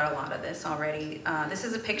talked about a lot of this already. This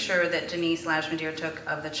is a picture that Denise Lashmadier took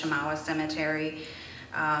of the Chippewa Cemetery.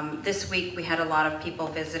 This week we had a lot of people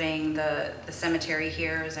visiting the cemetery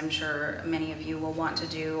here, as I'm sure many of you will want to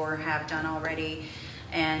do or have done already.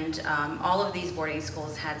 And all of these boarding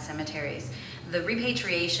schools had cemeteries. The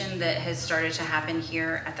repatriation that has started to happen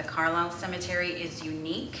here at the Carlisle Cemetery is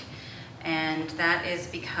unique. And that is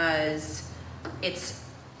because it's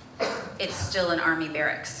still an Army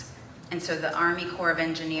barracks. And so the Army Corps of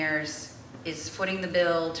Engineers is footing the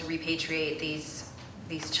bill to repatriate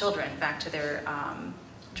these children back to their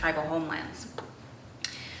tribal homelands.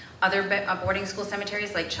 Other boarding school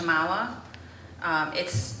cemeteries like Chippewa,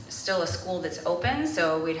 it's still a school that's open,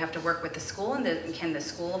 so we'd have to work with the school. And can the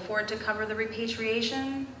school afford to cover the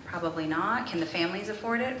repatriation? Probably not. Can the families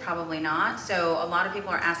afford it? Probably not. So a lot of people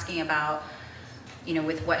are asking about, you know,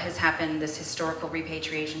 with what has happened, this historical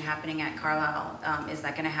repatriation happening at Carlisle, is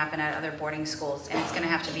that going to happen at other boarding schools? And it's going to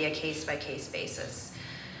have to be a case-by-case basis.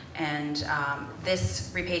 And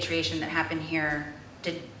this repatriation that happened here,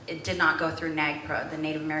 it did not go through NAGPRA, the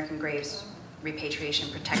Native American Graves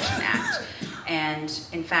Repatriation Protection Act. And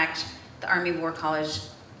in fact, the Army War College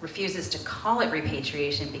refuses to call it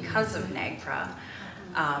repatriation because of NAGPRA.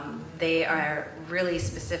 They are really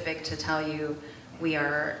specific to tell you we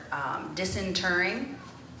are disinterring,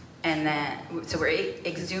 and then, so we're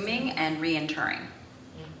exhuming and reinterring.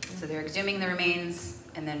 So they're exhuming the remains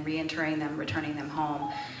and then reinterring them, returning them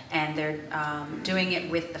home, and they're doing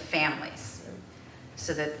it with the families,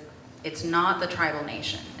 so that it's not the tribal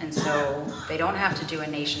nation, and so they don't have to do a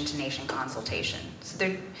nation-to-nation consultation. So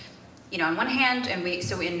they're, you know, on one hand, and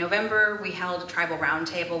so in November we held a tribal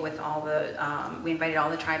roundtable with all the, we invited all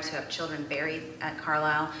the tribes who have children buried at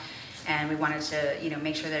Carlisle, and we wanted to, you know,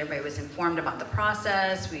 make sure that everybody was informed about the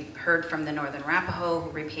process. We heard from the Northern Arapaho, who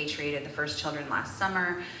repatriated the first children last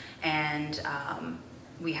summer, and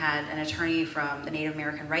we had an attorney from the Native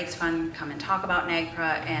American Rights Fund come and talk about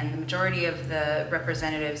NAGPRA, and the majority of the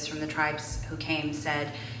representatives from the tribes who came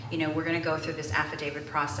said, you know, we're going to go through this affidavit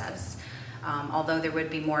process. Although there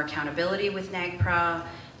would be more accountability with NAGPRA,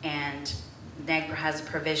 and NAGPRA has a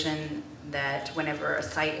provision that whenever a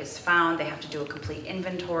site is found, they have to do a complete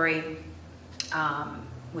inventory,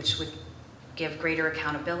 which would give greater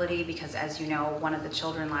accountability, because as you know, one of the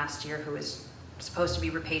children last year who was supposed to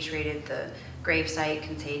be repatriated, the grave site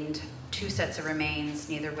contained 2 sets of remains,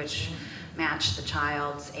 neither of which matched the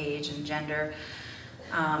child's age and gender.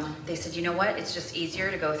 They said, you know what, it's just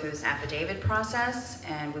easier to go through this affidavit process,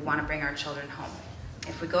 and we want to bring our children home.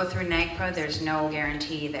 If we go through NAGPRA, there's no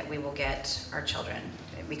guarantee that we will get our children.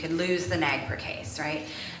 We could lose the NAGPRA case, right?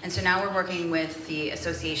 And so now we're working with the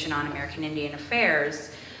Association on American Indian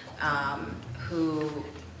Affairs, who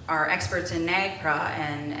are experts in NAGPRA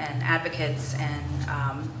and advocates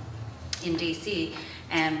and in DC,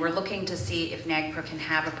 and we're looking to see if NAGPRA can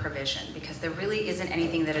have a provision, because there really isn't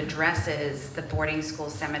anything that addresses the boarding school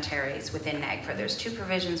cemeteries within NAGPRA. There's 2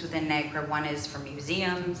 provisions within NAGPRA. One is for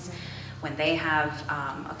museums, when they have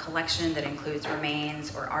a collection that includes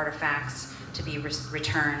remains or artifacts to be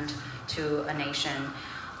returned to a nation,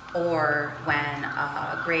 or when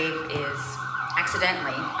a grave is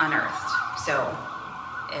accidentally unearthed. So,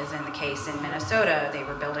 as in the case in Minnesota, they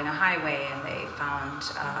were building a highway and they found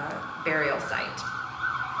a burial site.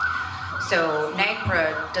 So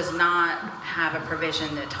NAGPRA does not have a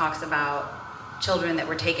provision that talks about children that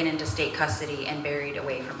were taken into state custody and buried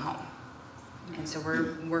away from home. And so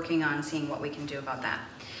we're working on seeing what we can do about that.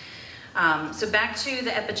 So back to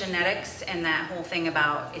the epigenetics and that whole thing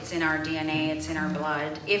about it's in our DNA, it's in our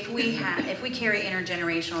blood. If we carry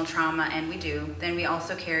intergenerational trauma, and we do, then we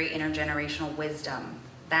also carry intergenerational wisdom.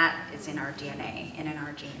 That is in our DNA and in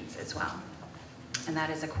our genes as well. And that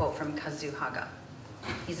is a quote from Kazu Haga.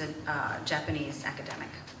 He's a Japanese academic.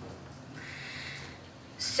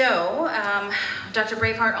 So, Dr.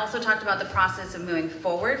 Braveheart also talked about the process of moving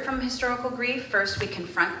forward from historical grief. First, we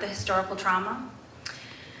confront the historical trauma.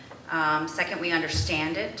 Second, we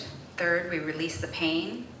understand it. Third, we release the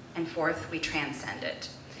pain. And fourth, we transcend it.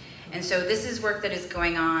 And so this is work that is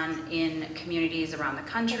going on in communities around the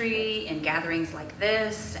country, in gatherings like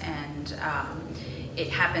this, and it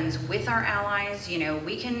happens with our allies. You know,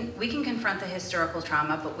 we can confront the historical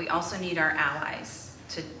trauma, but we also need our allies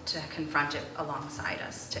to confront it alongside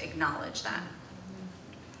us, to acknowledge that,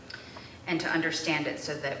 and to understand it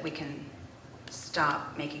so that we can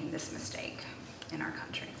stop making this mistake in our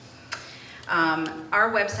country.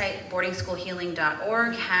 Our website,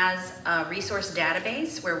 boardingschoolhealing.org, has a resource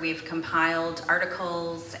database where we've compiled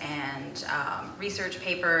articles and research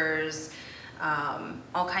papers,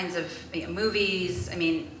 all kinds of movies, I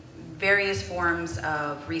mean, various forms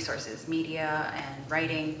of resources, media and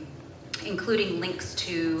writing, including links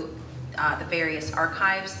to the various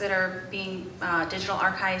archives that are being, digital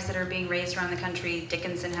archives that are being raised around the country.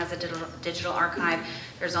 Dickinson has a digital archive.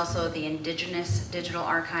 There's also the Indigenous Digital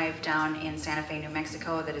Archive down in Santa Fe, New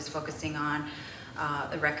Mexico, that is focusing on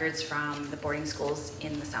the records from the boarding schools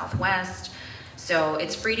in the Southwest. So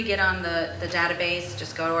it's free to get on the database.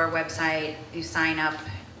 Just go to our website, you sign up,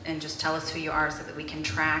 and just tell us who you are so that we can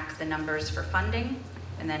track the numbers for funding,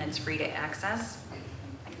 and then it's free to access.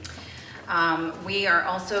 We are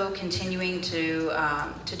also continuing to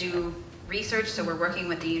do research, so we're working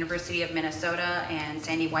with the University of Minnesota and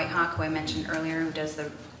Sandy Whitehawk, who I mentioned earlier, who does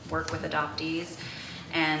the work with adoptees.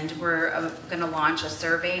 And we're going to launch a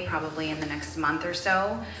survey probably in the next month or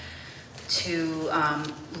so to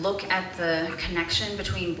look at the connection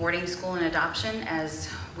between boarding school and adoption, as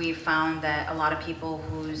we've found that a lot of people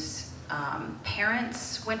whose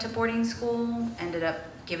parents went to boarding school ended up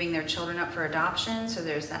giving their children up for adoption, so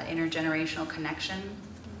there's that intergenerational connection.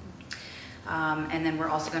 And then we're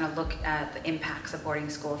also going to look at the impacts of boarding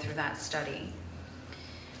school through that study.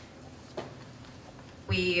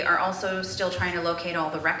 We are also still trying to locate all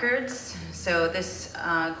the records. So this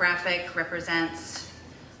graphic represents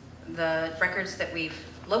the records that we've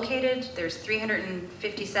located. There's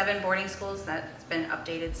 357 boarding schools. That's been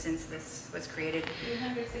updated since this was created.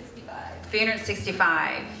 365.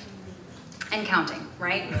 365 and counting,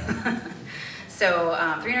 right? So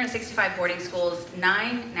 365 boarding schools,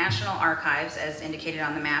 9 national archives as indicated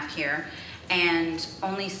on the map here, and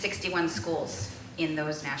only 61 schools in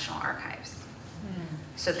those national archives.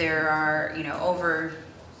 So there are, over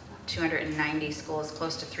 290 schools,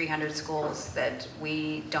 close to 300 schools that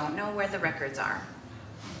we don't know where the records are.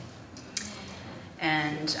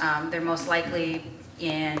 And they're most likely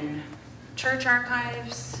in church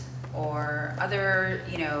archives or other,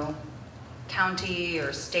 county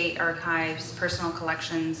or state archives, personal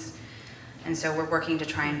collections. And so we're working to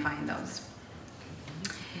try and find those.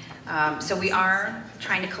 So we are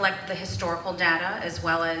trying to collect the historical data as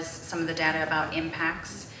well as some of the data about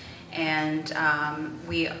impacts. And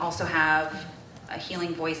we also have a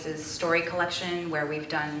Healing Voices story collection where we've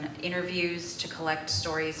done interviews to collect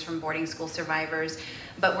stories from boarding school survivors,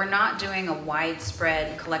 but we're not doing a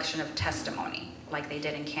widespread collection of testimony like they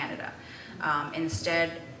did in Canada.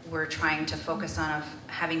 Instead, we're trying to focus on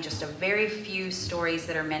having just a very few stories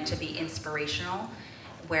that are meant to be inspirational,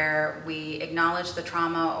 where we acknowledge the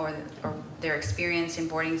trauma or their experience in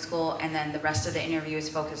boarding school, and then the rest of the interview is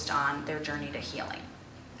focused on their journey to healing.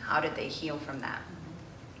 How did they heal from that?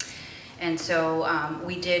 And so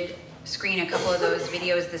we did screen a couple of those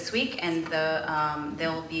videos this week, and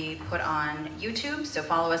they'll be put on YouTube, so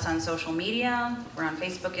follow us on social media. We're on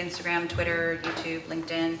Facebook, Instagram, Twitter, YouTube,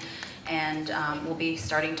 LinkedIn, and we'll be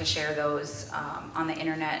starting to share those on the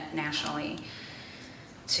internet nationally.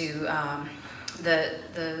 To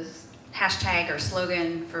the hashtag or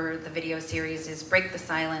slogan for the video series is "Break the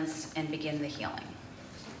Silence and Begin the Healing."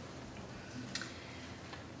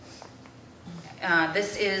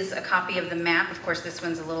 This is a copy of the map. Of course, this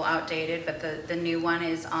one's a little outdated, but the new one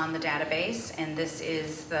is on the database, and this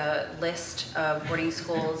is the list of boarding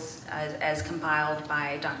schools as compiled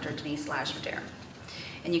by Dr. Denise Lashverdere.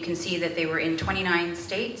 And you can see that they were in 29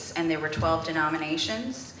 states, and there were 12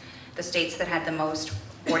 denominations. The states that had the most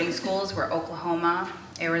boarding schools were Oklahoma,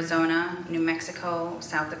 Arizona, New Mexico,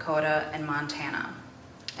 South Dakota, and Montana.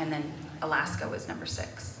 And then Alaska was number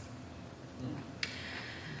 6.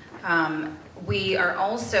 We are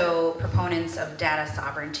also proponents of data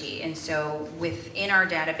sovereignty, and so within our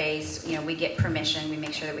database, we get permission. We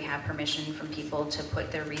make sure that we have permission from people to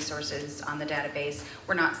put their resources on the database.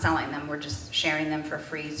 We're not selling them, we're just sharing them for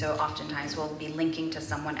free, so oftentimes we'll be linking to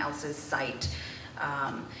someone else's site.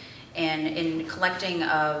 And in collecting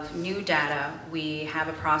of new data, we have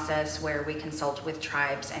a process where we consult with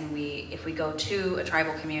tribes, and if we go to a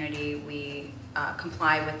tribal community, we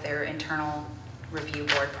comply with their internal review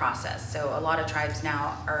board process. So a lot of tribes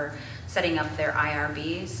now are setting up their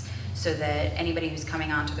IRBs so that anybody who's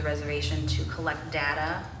coming onto the reservation to collect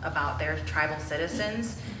data about their tribal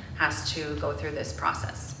citizens has to go through this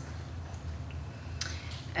process.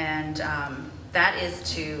 And that is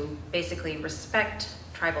to basically respect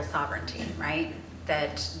tribal sovereignty, right?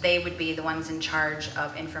 That they would be the ones in charge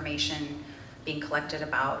of information being collected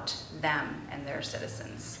about them and their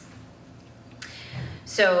citizens.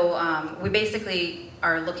 So we basically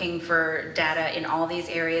are looking for data in all these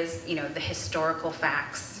areas, the historical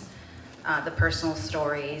facts, the personal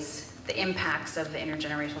stories, the impacts of the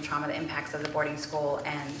intergenerational trauma, the impacts of the boarding school,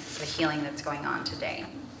 and the healing that's going on today.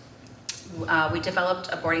 We developed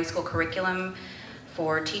a boarding school curriculum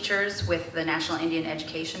for teachers with the National Indian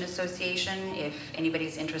Education Association. If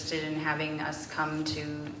anybody's interested in having us come to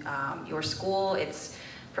your school, it's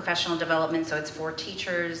professional development, so it's for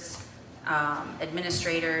teachers,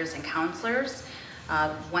 administrators, and counselors.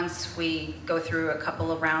 Once we go through a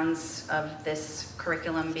couple of rounds of this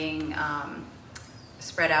curriculum being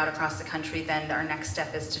spread out across the country, then our next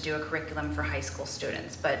step is to do a curriculum for high school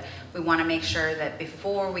students. But we want to make sure that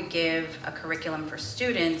before we give a curriculum for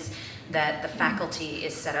students, that the faculty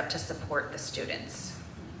is set up to support the students.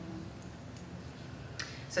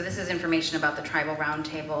 So this is information about the Tribal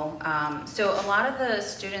Roundtable. So a lot of the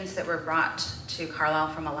students that were brought to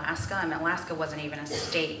Carlisle from Alaska, and Alaska wasn't even a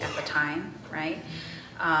state at the time, right?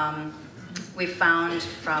 We found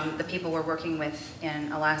from the people we're working with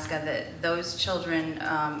in Alaska that those children,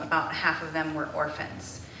 about half of them were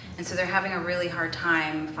orphans. And so they're having a really hard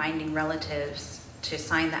time finding relatives to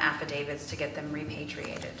sign the affidavits to get them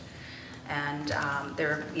repatriated. And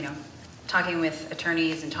they're, talking with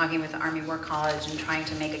attorneys and talking with the Army War College and trying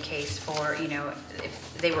to make a case for,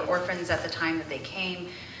 if they were orphans at the time that they came,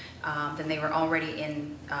 then they were already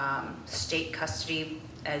in state custody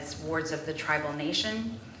as wards of the tribal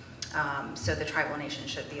nation. So the tribal nation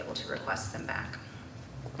should be able to request them back.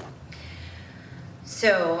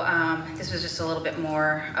 So this was just a little bit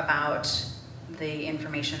more about the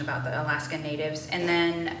information about the Alaska Natives. And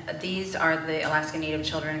then these are the Alaska Native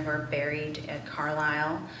children who are buried at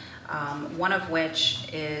Carlisle, one of which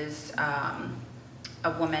is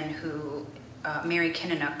a woman who, Mary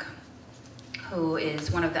Kinnanook, who is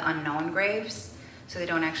one of the unknown graves. So they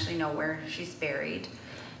don't actually know where she's buried.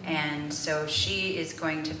 And so she is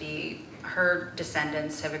going to be, her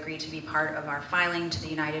descendants have agreed to be part of our filing to the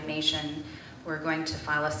United Nations. We're going to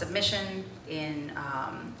file a submission in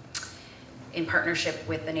partnership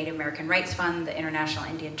with the Native American Rights Fund, the International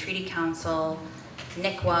Indian Treaty Council,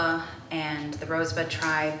 NICWA, and the Rosebud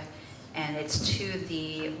Tribe. And it's to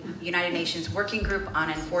the United Nations Working Group on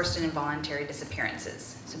Enforced and Involuntary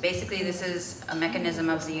Disappearances. So basically this is a mechanism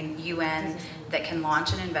of the UN that can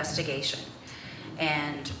launch an investigation.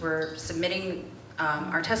 And we're submitting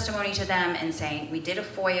our testimony to them and saying, we did a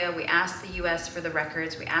FOIA, we asked the US for the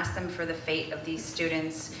records, we asked them for the fate of these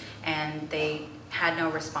students, and they had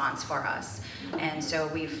no response for us. And so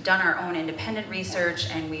we've done our own independent research,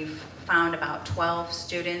 and we've found about 12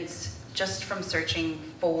 students just from searching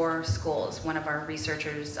 4 schools. One of our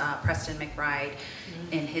researchers, Preston McBride,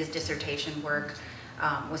 in his dissertation work,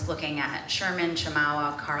 was looking at Sherman,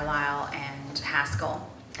 Chippewa, Carlisle, and Haskell.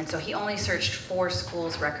 And so he only searched 4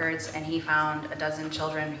 schools' records, and he found a dozen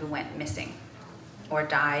children who went missing or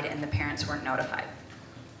died, and the parents weren't notified.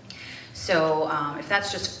 So if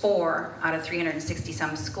that's just 4 out of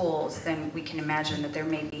 360-some schools, then we can imagine that there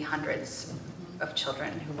may be hundreds of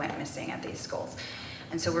children who went missing at these schools.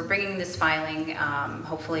 And so we're bringing this filing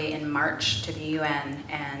hopefully in March to the UN,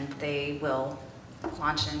 and they will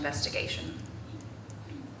launch an investigation.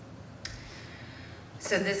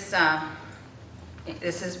 So this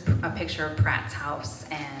is a picture of Pratt's house,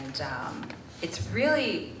 and it's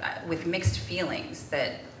really with mixed feelings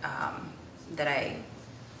that that I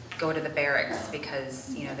go to the barracks,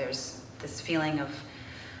 because there's this feeling of,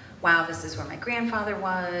 wow, this is where my grandfather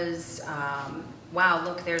was. Wow,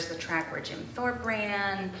 look, there's the track where Jim Thorpe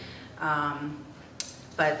ran.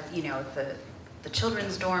 But the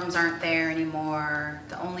children's dorms aren't there anymore.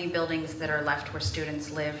 The only buildings that are left where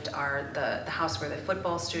students lived are the house where the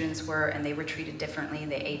football students were, and they were treated differently.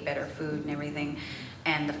 They ate better food and everything,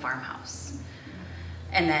 and the farmhouse.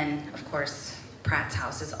 And then, of course, Pratt's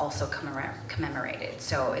house is also commemorated.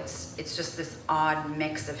 So it's just this odd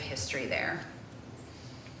mix of history there.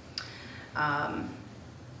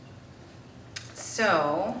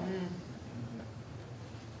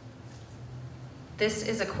 This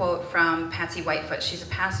is a quote from Patsy Whitefoot. She's a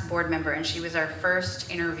past board member, and she was our first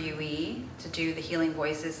interviewee to do the Healing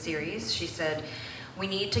Voices series. She said, "We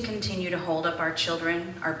need to continue to hold up our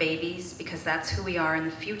children, our babies, because that's who we are in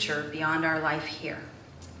the future beyond our life here."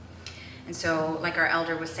 And so, like our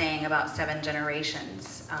elder was saying about 7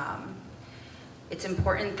 generations, it's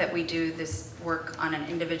important that we do this work on an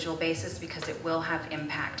individual basis, because it will have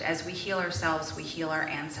impact. As we heal ourselves, we heal our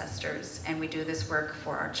ancestors, and we do this work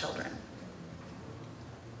for our children.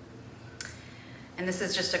 And this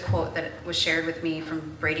is just a quote that was shared with me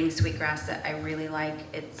from Braiding Sweetgrass that I really like.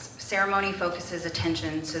 It's, "Ceremony focuses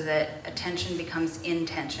attention so that attention becomes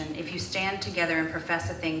intention. If you stand together and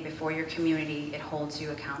profess a thing before your community, it holds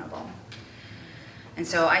you accountable." And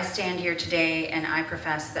so I stand here today and I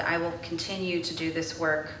profess that I will continue to do this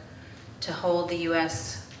work to hold the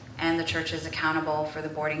U.S. and the churches accountable for the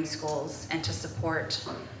boarding schools, and to support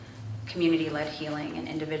community-led healing and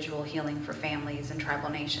individual healing for families and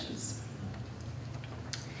tribal nations.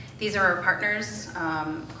 These are our partners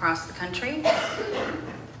across the country.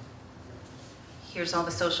 Here's all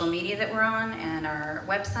the social media that we're on and our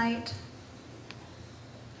website.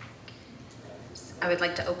 I would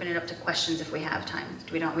like to open it up to questions if we have time.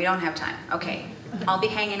 We don't have time. Okay. I'll be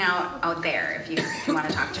hanging out there if you want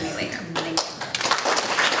to talk to me later. Thank